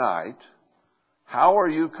by night, how are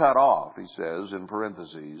you cut off, he says in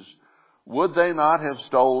parentheses, would they not have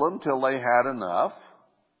stolen till they had enough?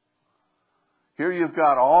 Here you've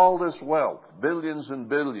got all this wealth, billions and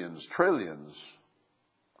billions, trillions.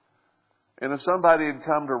 And if somebody had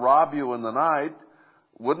come to rob you in the night,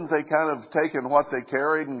 wouldn't they kind of taken what they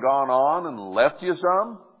carried and gone on and left you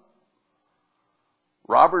some?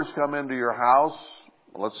 Robbers come into your house.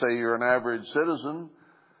 Let's say you're an average citizen.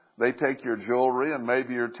 They take your jewelry and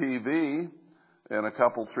maybe your TV and a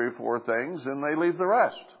couple, 3 or 4 things, and they leave the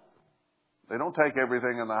rest. They don't take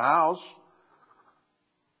everything in the house.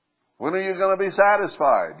 When are you going to be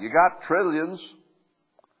satisfied? You got trillions.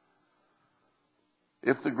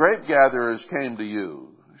 If the grape gatherers came to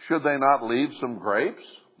you, should they not leave some grapes?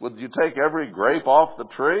 Would you take every grape off the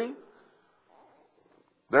tree?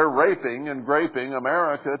 They're raping and graping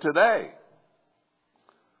America today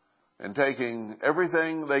and taking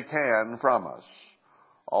everything they can from us.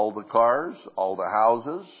 All the cars, all the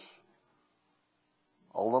houses,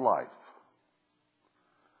 all the life.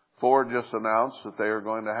 Ford just announced that they are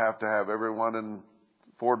going to have everyone in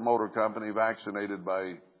Ford Motor Company vaccinated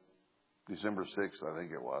by December 6th, I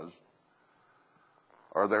think it was,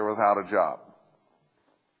 or they're without a job.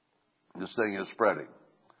 This thing is spreading.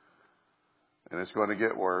 And it's going to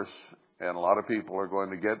get worse, and a lot of people are going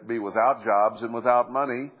to be without jobs and without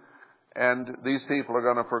money, and these people are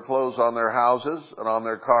going to foreclose on their houses and on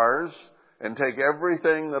their cars and take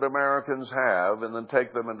everything that Americans have and then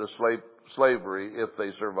take them into slavery if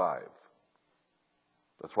they survive.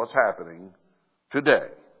 That's what's happening today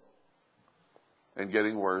and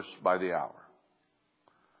getting worse by the hour.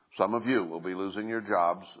 Some of you will be losing your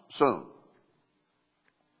jobs soon.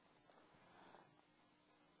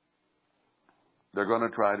 They're going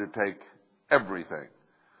to try to take everything.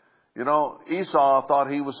 You know, Esau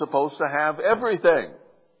thought he was supposed to have everything.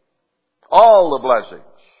 All the blessings.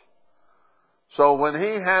 So when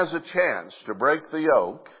he has a chance to break the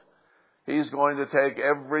yoke, he's going to take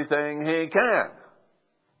everything he can.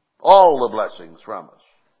 All the blessings from us.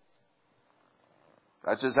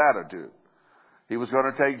 That's his attitude. He was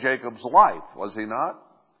going to take Jacob's life, was he not?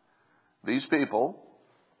 These people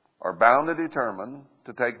are bound and determined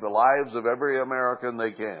to take the lives of every American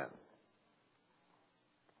they can.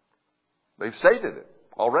 They've stated it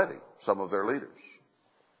already, some of their leaders.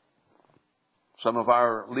 Some of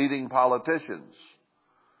our leading politicians.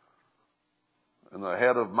 And the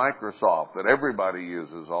head of Microsoft that everybody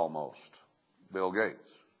uses almost, Bill Gates.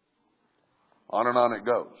 On and on it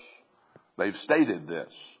goes. They've stated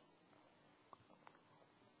this.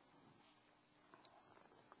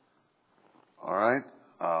 All right.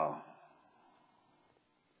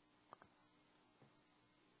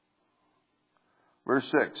 Verse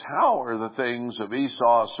 6, how are the things of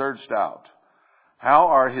Esau searched out? How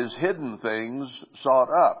are his hidden things sought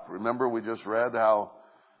up? Remember we just read how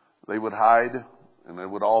they would hide and it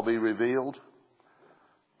would all be revealed?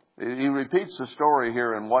 He repeats the story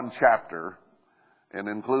here in one chapter and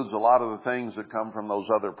includes a lot of the things that come from those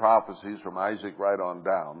other prophecies from Isaac right on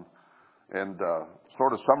down and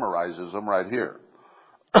sort of summarizes them right here.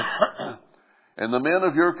 And the men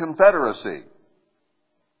of your confederacy.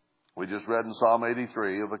 We just read in Psalm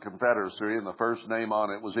 83 of a confederacy, and the first name on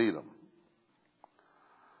it was Edom.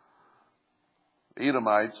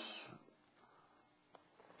 Edomites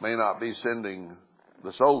may not be sending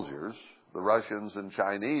the soldiers. The Russians and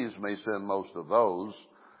Chinese may send most of those,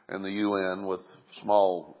 and the UN with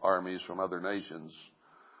small armies from other nations.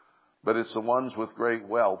 But it's the ones with great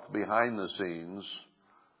wealth behind the scenes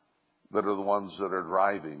that are the ones that are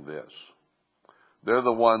driving this. They're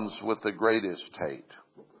the ones with the greatest hate.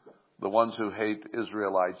 The ones who hate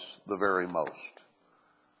Israelites the very most.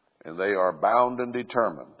 And they are bound and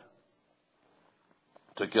determined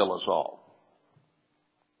to kill us all.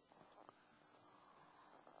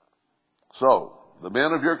 So, the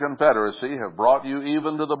men of your confederacy have brought you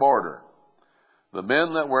even to the border. The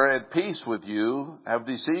men that were at peace with you have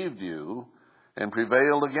deceived you and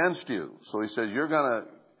prevailed against you. So he says,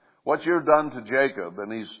 what you've done to Jacob,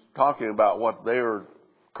 and he's talking about what they are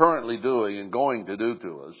currently doing and going to do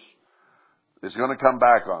to us, is going to come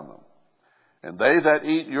back on them. And they that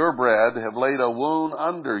eat your bread have laid a wound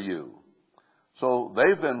under you. So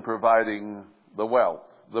they've been providing the wealth,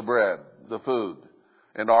 the bread, the food,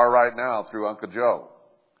 and are right now through Uncle Joe.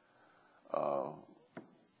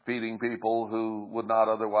 Feeding people who would not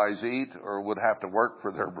otherwise eat or would have to work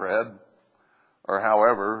for their bread. Or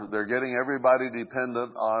however, they're getting everybody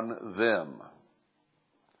dependent on them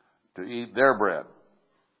to eat their bread.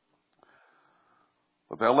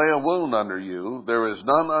 But they'll lay a wound under you. There is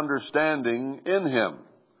none understanding in him.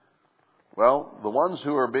 Well, the ones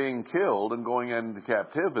who are being killed and going into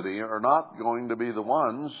captivity are not going to be the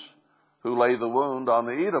ones who lay the wound on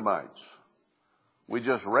the Edomites. We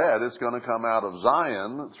just read it's going to come out of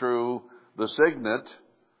Zion through the signet,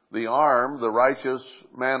 the arm, the righteous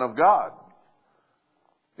man of God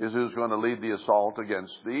is who's going to lead the assault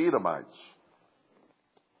against the Edomites.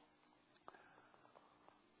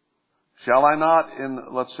 Shall I not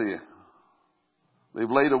let's see. They've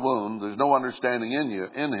laid a wound. There's no understanding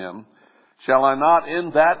in him. Shall I not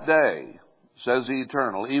in that day, says the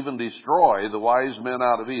Eternal, even destroy the wise men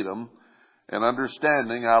out of Edom and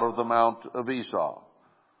understanding out of the mount of Esau?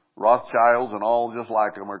 Rothschilds and all just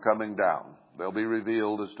like them are coming down. They'll be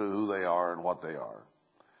revealed as to who they are and what they are.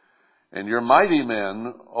 And your mighty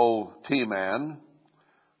men, O Teman,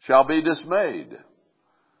 shall be dismayed,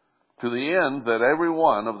 to the end that every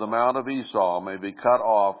one of the mount of Esau may be cut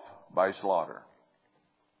off by slaughter.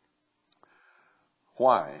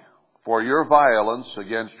 Why? For your violence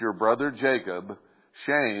against your brother Jacob,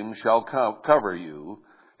 shame shall cover you,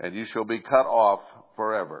 and you shall be cut off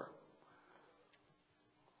forever.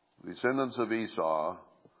 The descendants of Esau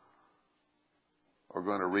are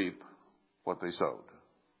going to reap what they sowed.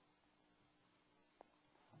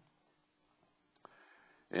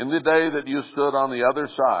 In the day that you stood on the other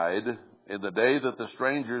side, in the day that the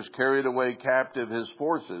strangers carried away captive his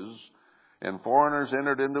forces, and foreigners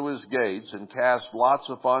entered into his gates and cast lots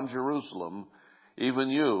upon Jerusalem, even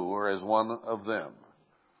you were as one of them.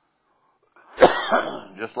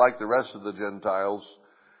 Just like the rest of the Gentiles,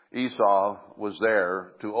 Esau was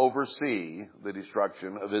there to oversee the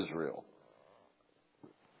destruction of Israel.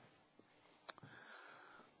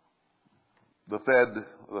 The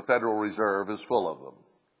Federal Reserve is full of them.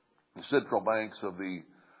 The central banks of the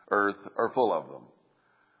earth are full of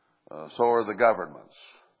them. So are the governments.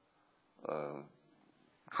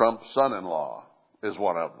 Trump's son-in-law is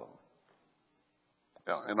one of them.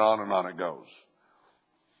 And on it goes.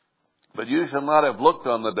 But you shall not have looked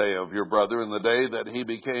on the day of your brother in the day that he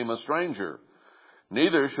became a stranger.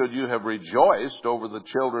 Neither should you have rejoiced over the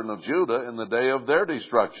children of Judah in the day of their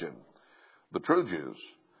destruction, the true Jews.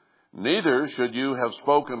 Neither should you have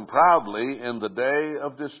spoken proudly in the day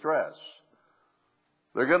of distress.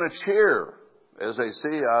 They're going to cheer as they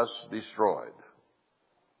see us destroyed.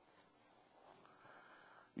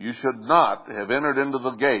 You should not have entered into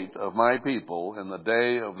the gate of my people in the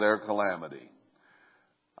day of their calamity.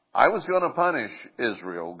 I was going to punish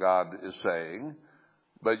Israel, God is saying,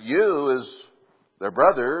 but you, as their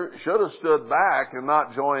brother, should have stood back and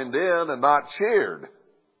not joined in and not cheered.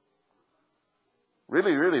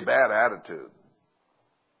 Really, really bad attitude.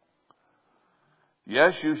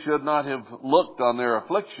 Yes, you should not have looked on their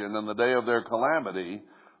affliction in the day of their calamity,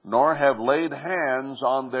 nor have laid hands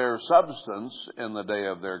on their substance in the day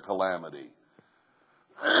of their calamity.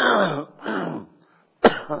 The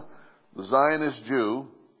Zionist Jew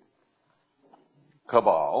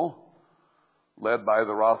cabal, led by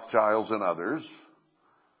the Rothschilds and others,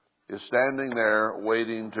 is standing there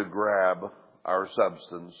waiting to grab our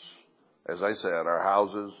substance. As I said, our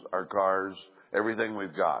houses, our cars, everything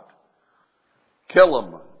we've got. Kill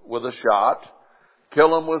them with a shot.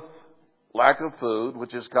 Kill them with lack of food,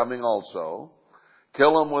 which is coming also.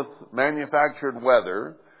 Kill them with manufactured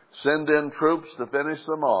weather. Send in troops to finish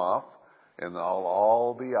them off, and they'll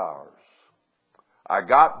all be ours. I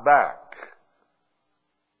got back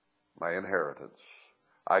my inheritance.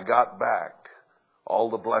 I got back all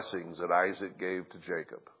the blessings that Isaac gave to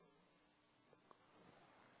Jacob.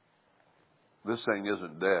 This thing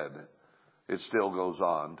isn't dead. It still goes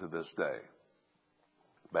on to this day.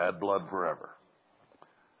 Bad blood forever.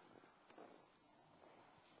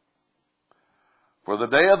 For the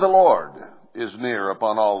day of the Lord is near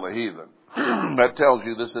upon all the heathen. That tells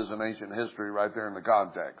you this is an ancient history right there in the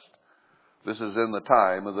context. This is in the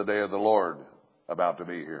time of the day of the Lord about to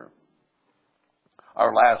be here.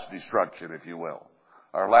 Our last destruction, if you will.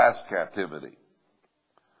 Our last captivity.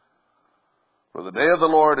 For the day of the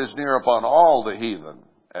Lord is near upon all the heathen.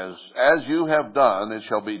 As you have done, it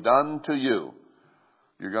shall be done to you.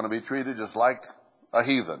 You're going to be treated just like a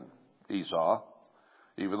heathen, Esau,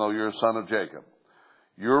 even though you're a son of Jacob.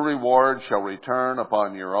 Your reward shall return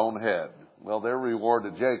upon your own head. Well, their reward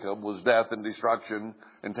to Jacob was death and destruction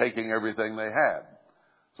and taking everything they had.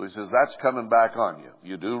 So he says, that's coming back on you.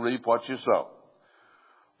 You do reap what you sow.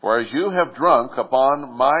 For as you have drunk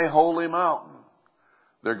upon my holy mountain,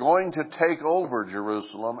 they're going to take over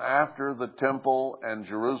Jerusalem after the temple and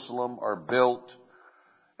Jerusalem are built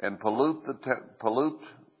and pollute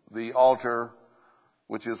the altar,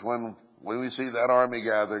 which is when we see that army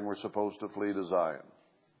gathering, we're supposed to flee to Zion.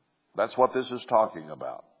 That's what this is talking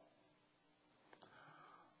about.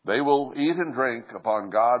 They will eat and drink upon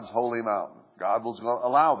God's holy mountain. God will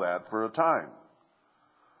allow that for a time.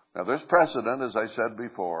 Now there's precedent, as I said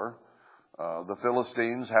before. The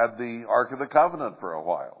Philistines had the Ark of the Covenant for a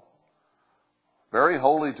while. Very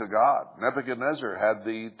holy to God. Nebuchadnezzar had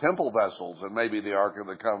the temple vessels and maybe the Ark of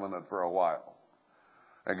the Covenant for a while.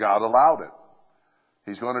 And God allowed it.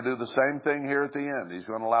 He's going to do the same thing here at the end. He's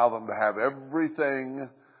going to allow them to have everything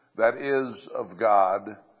that is of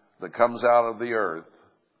God, that comes out of the earth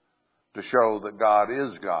to show that God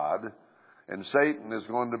is God. And Satan is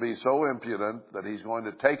going to be so impudent that he's going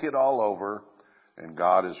to take it all over, and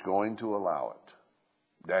God is going to allow it.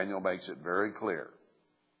 Daniel makes it very clear.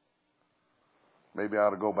 Maybe I ought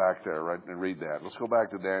to go back there right and read that. Let's go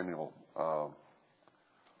back to Daniel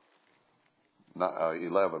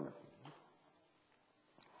 11.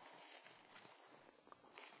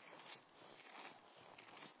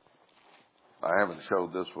 I haven't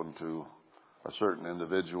showed this one to a certain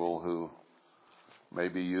individual who may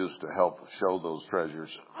be used to help show those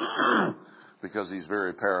treasures because he's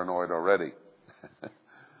very paranoid already.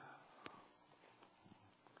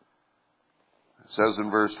 It says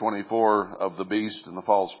in verse 24 of the beast and the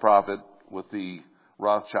false prophet with the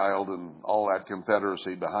Rothschild and all that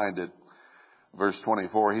confederacy behind it. Verse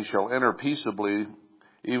 24, he shall enter peaceably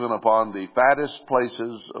even upon the fattest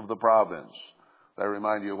places of the province. That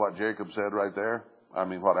remind you of what Jacob said right there? I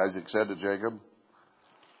mean, what Isaac said to Jacob?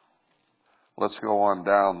 Let's go on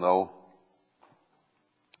down, though.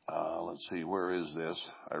 Let's see, where is this?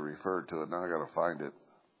 I referred to it. Now I got to find it.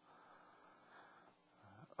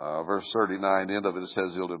 Verse 39, the end of it, it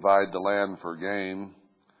says he'll divide the land for gain.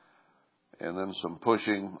 And then some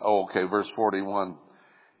pushing. Oh, okay, verse 41.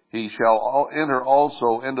 He shall enter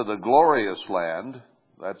also into the glorious land.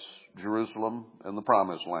 That's Jerusalem and the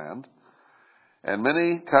promised land. And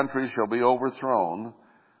many countries shall be overthrown,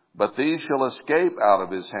 but these shall escape out of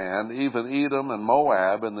his hand, even Edom and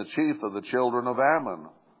Moab and the chief of the children of Ammon.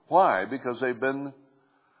 Why? Because they've been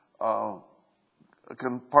part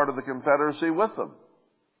of the confederacy with them.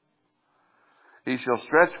 He shall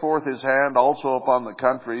stretch forth his hand also upon the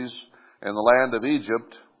countries, and the land of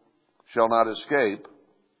Egypt shall not escape.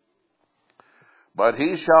 But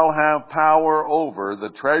he shall have power over the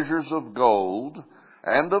treasures of gold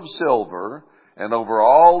and of silver, and over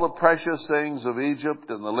all the precious things of Egypt,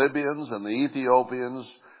 and the Libyans and the Ethiopians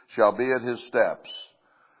shall be at his steps.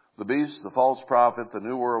 The beast, the false prophet, the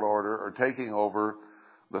New World Order are taking over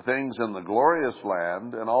the things in the glorious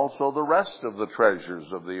land and also the rest of the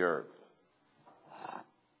treasures of the earth.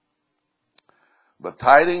 But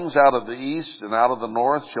tidings out of the east and out of the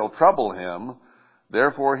north shall trouble him.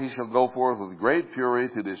 Therefore he shall go forth with great fury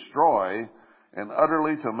to destroy and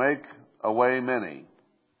utterly to make away many.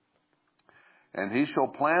 And he shall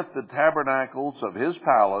plant the tabernacles of his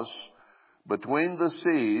palace between the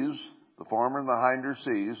seas, the former and the hinder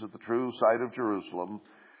seas, at the true site of Jerusalem,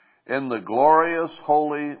 in the glorious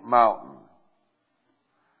holy mountain.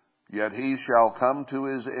 Yet he shall come to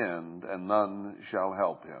his end, and none shall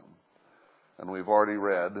help him. And we've already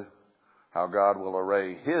read how God will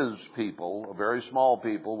array his people, a very small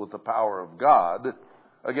people, with the power of God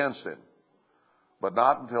against him. But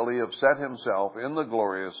not until he have set himself in the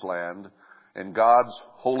glorious land, in God's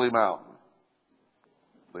holy mountain,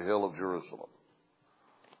 the hill of Jerusalem.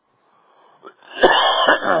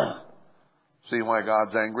 See why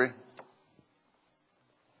God's angry?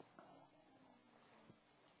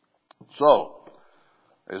 So,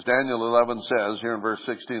 as Daniel 11 says here in verse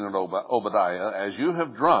 16 in Obadiah, as you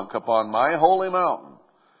have drunk upon my holy mountain,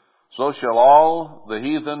 so shall all the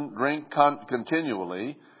heathen drink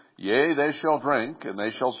continually. Yea, they shall drink, and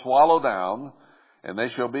they shall swallow down, and they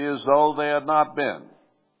shall be as though they had not been.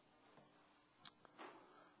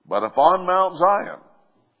 But upon Mount Zion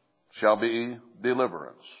shall be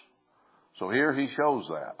deliverance. So here he shows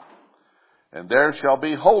that. And there shall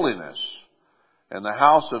be holiness, and the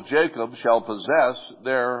house of Jacob shall possess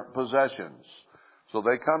their possessions. So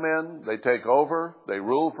they come in, they take over, they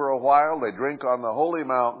rule for a while, they drink on the holy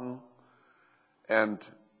mountain, and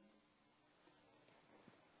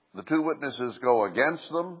the two witnesses go against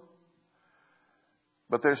them,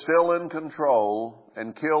 but they're still in control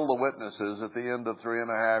and kill the witnesses at the end of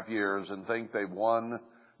 3.5 years and think they've won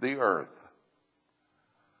the earth.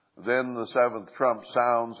 Then the seventh trump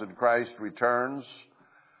sounds and Christ returns.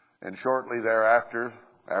 And shortly thereafter,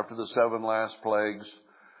 after the 7 last plagues,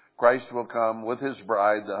 Christ will come with his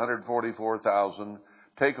bride, the 144,000,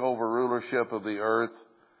 take over rulership of the earth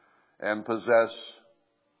and possess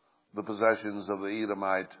the possessions of the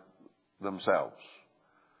Edomite themselves.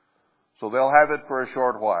 So they'll have it for a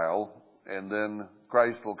short while, and then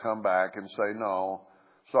Christ will come back and say, no,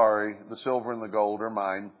 sorry, the silver and the gold are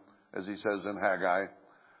mine, as he says in Haggai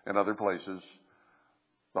and other places.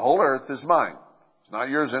 The whole earth is mine. It's not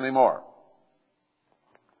yours anymore.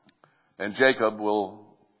 And Jacob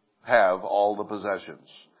will have all the possessions.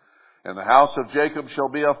 And the house of Jacob shall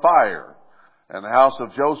be a fire, and the house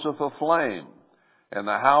of Joseph a flame, and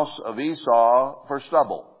the house of Esau for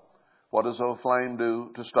stubble. What does a flame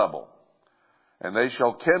do to stubble? And they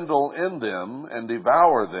shall kindle in them and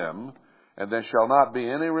devour them, and there shall not be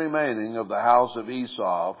any remaining of the house of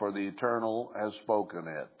Esau, for the Eternal has spoken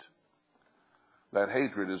it. That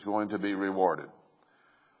hatred is going to be rewarded.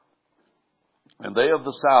 And they of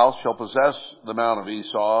the south shall possess the mount of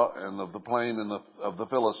Esau and of the plain of the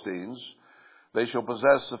Philistines. They shall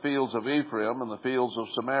possess the fields of Ephraim and the fields of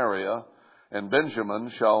Samaria, and Benjamin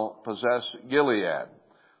shall possess Gilead.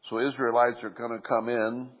 So Israelites are going to come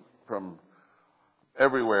in from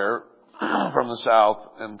everywhere from the south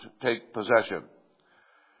and take possession.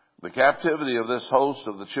 The captivity of this host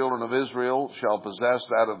of the children of Israel shall possess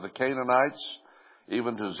that of the Canaanites,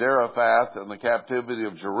 even to Zarephath, and the captivity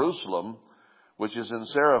of Jerusalem, which is in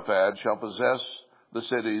Zarephath, shall possess the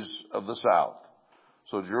cities of the south.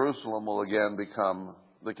 So Jerusalem will again become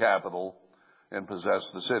the capital and possess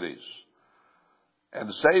the cities.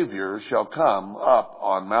 And saviors shall come up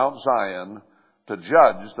on Mount Zion to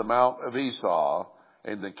judge the mount of Esau,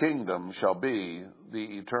 and the kingdom shall be the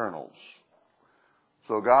Eternal's.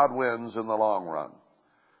 So God wins in the long run.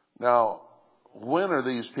 Now, when are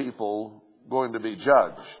these people going to be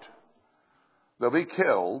judged? They'll be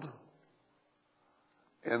killed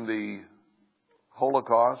in the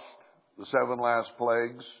Holocaust, the 7 last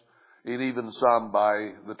plagues, and even some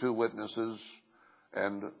by the 2 witnesses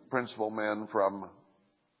and principal men from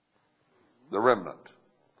the remnant.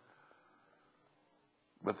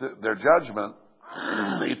 But their judgment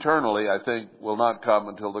eternally, I think, will not come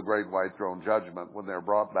until the great white throne judgment, when they're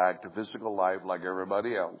brought back to physical life like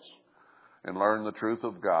everybody else and learn the truth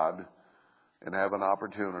of God and have an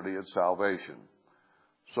opportunity at salvation.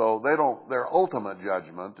 So their ultimate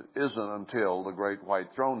judgment isn't until the great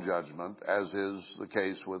white throne judgment, as is the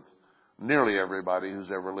case with nearly everybody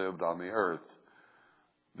who's ever lived on the earth.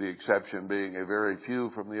 The exception being a very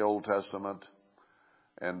few from the Old Testament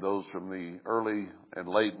and those from the early and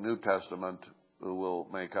late New Testament, who will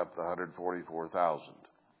make up the 144,000.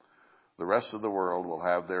 The rest of the world will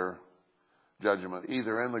have their judgment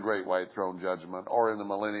either in the great white throne judgment or in the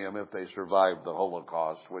millennium if they survive the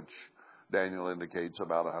Holocaust, which Daniel indicates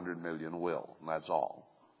about 100 million will, and that's all.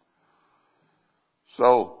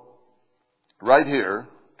 So, right here,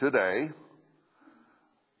 today,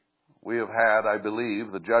 we have had, I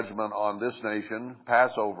believe, the judgment on this nation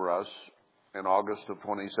pass over us in August of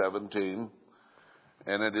 2017,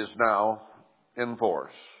 and it is now in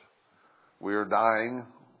force. We are dying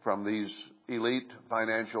from these elite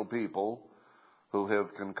financial people who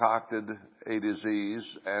have concocted a disease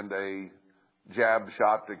and a jab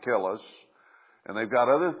shot to kill us, and they've got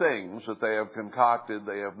other things that they have concocted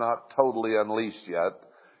they have not totally unleashed yet,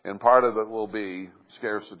 and part of it will be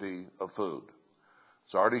scarcity of food.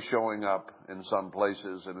 It's already showing up in some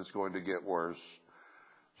places, and it's going to get worse.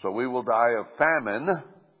 So we will die of famine,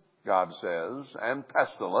 God says, and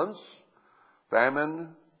pestilence. Famine,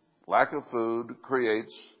 lack of food,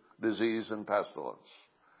 creates disease and pestilence.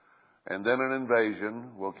 And then an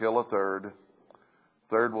invasion will kill a third.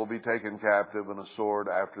 Third will be taken captive, and a sword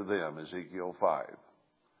after them, Ezekiel 5.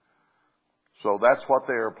 So that's what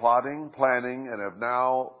they are plotting, planning, and have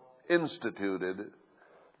now instituted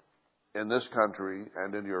in this country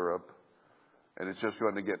and in Europe. And it's just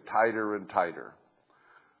going to get tighter and tighter.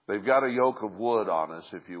 They've got a yoke of wood on us,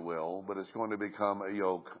 if you will, but it's going to become a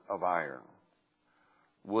yoke of iron.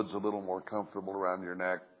 Wood's a little more comfortable around your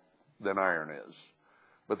neck than iron is.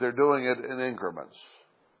 But they're doing it in increments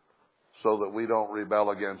so that we don't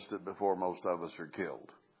rebel against it before most of us are killed.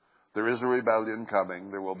 There is a rebellion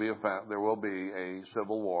coming. There will be a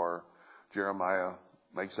civil war. Jeremiah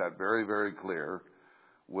makes that very, very clear,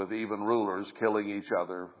 with even rulers killing each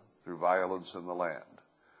other through violence in the land.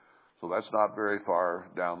 So that's not very far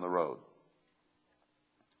down the road.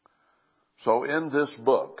 So in this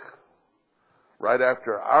book, right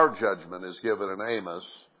after our judgment is given in Amos,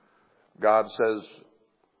 God says,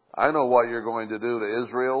 I know what you're going to do to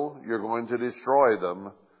Israel. You're going to destroy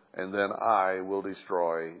them, and then I will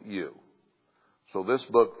destroy you. So this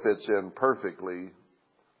book fits in perfectly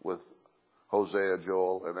with Hosea,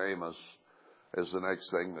 Joel, and Amos as the next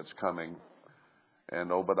thing that's coming.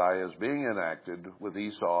 And Obadiah is being enacted with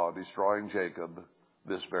Esau destroying Jacob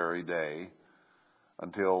this very day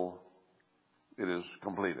until it is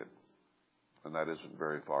completed. And that isn't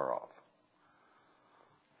very far off.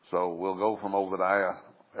 So we'll go from Obadiah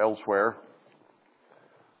elsewhere,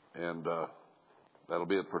 and that'll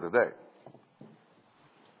be it for today.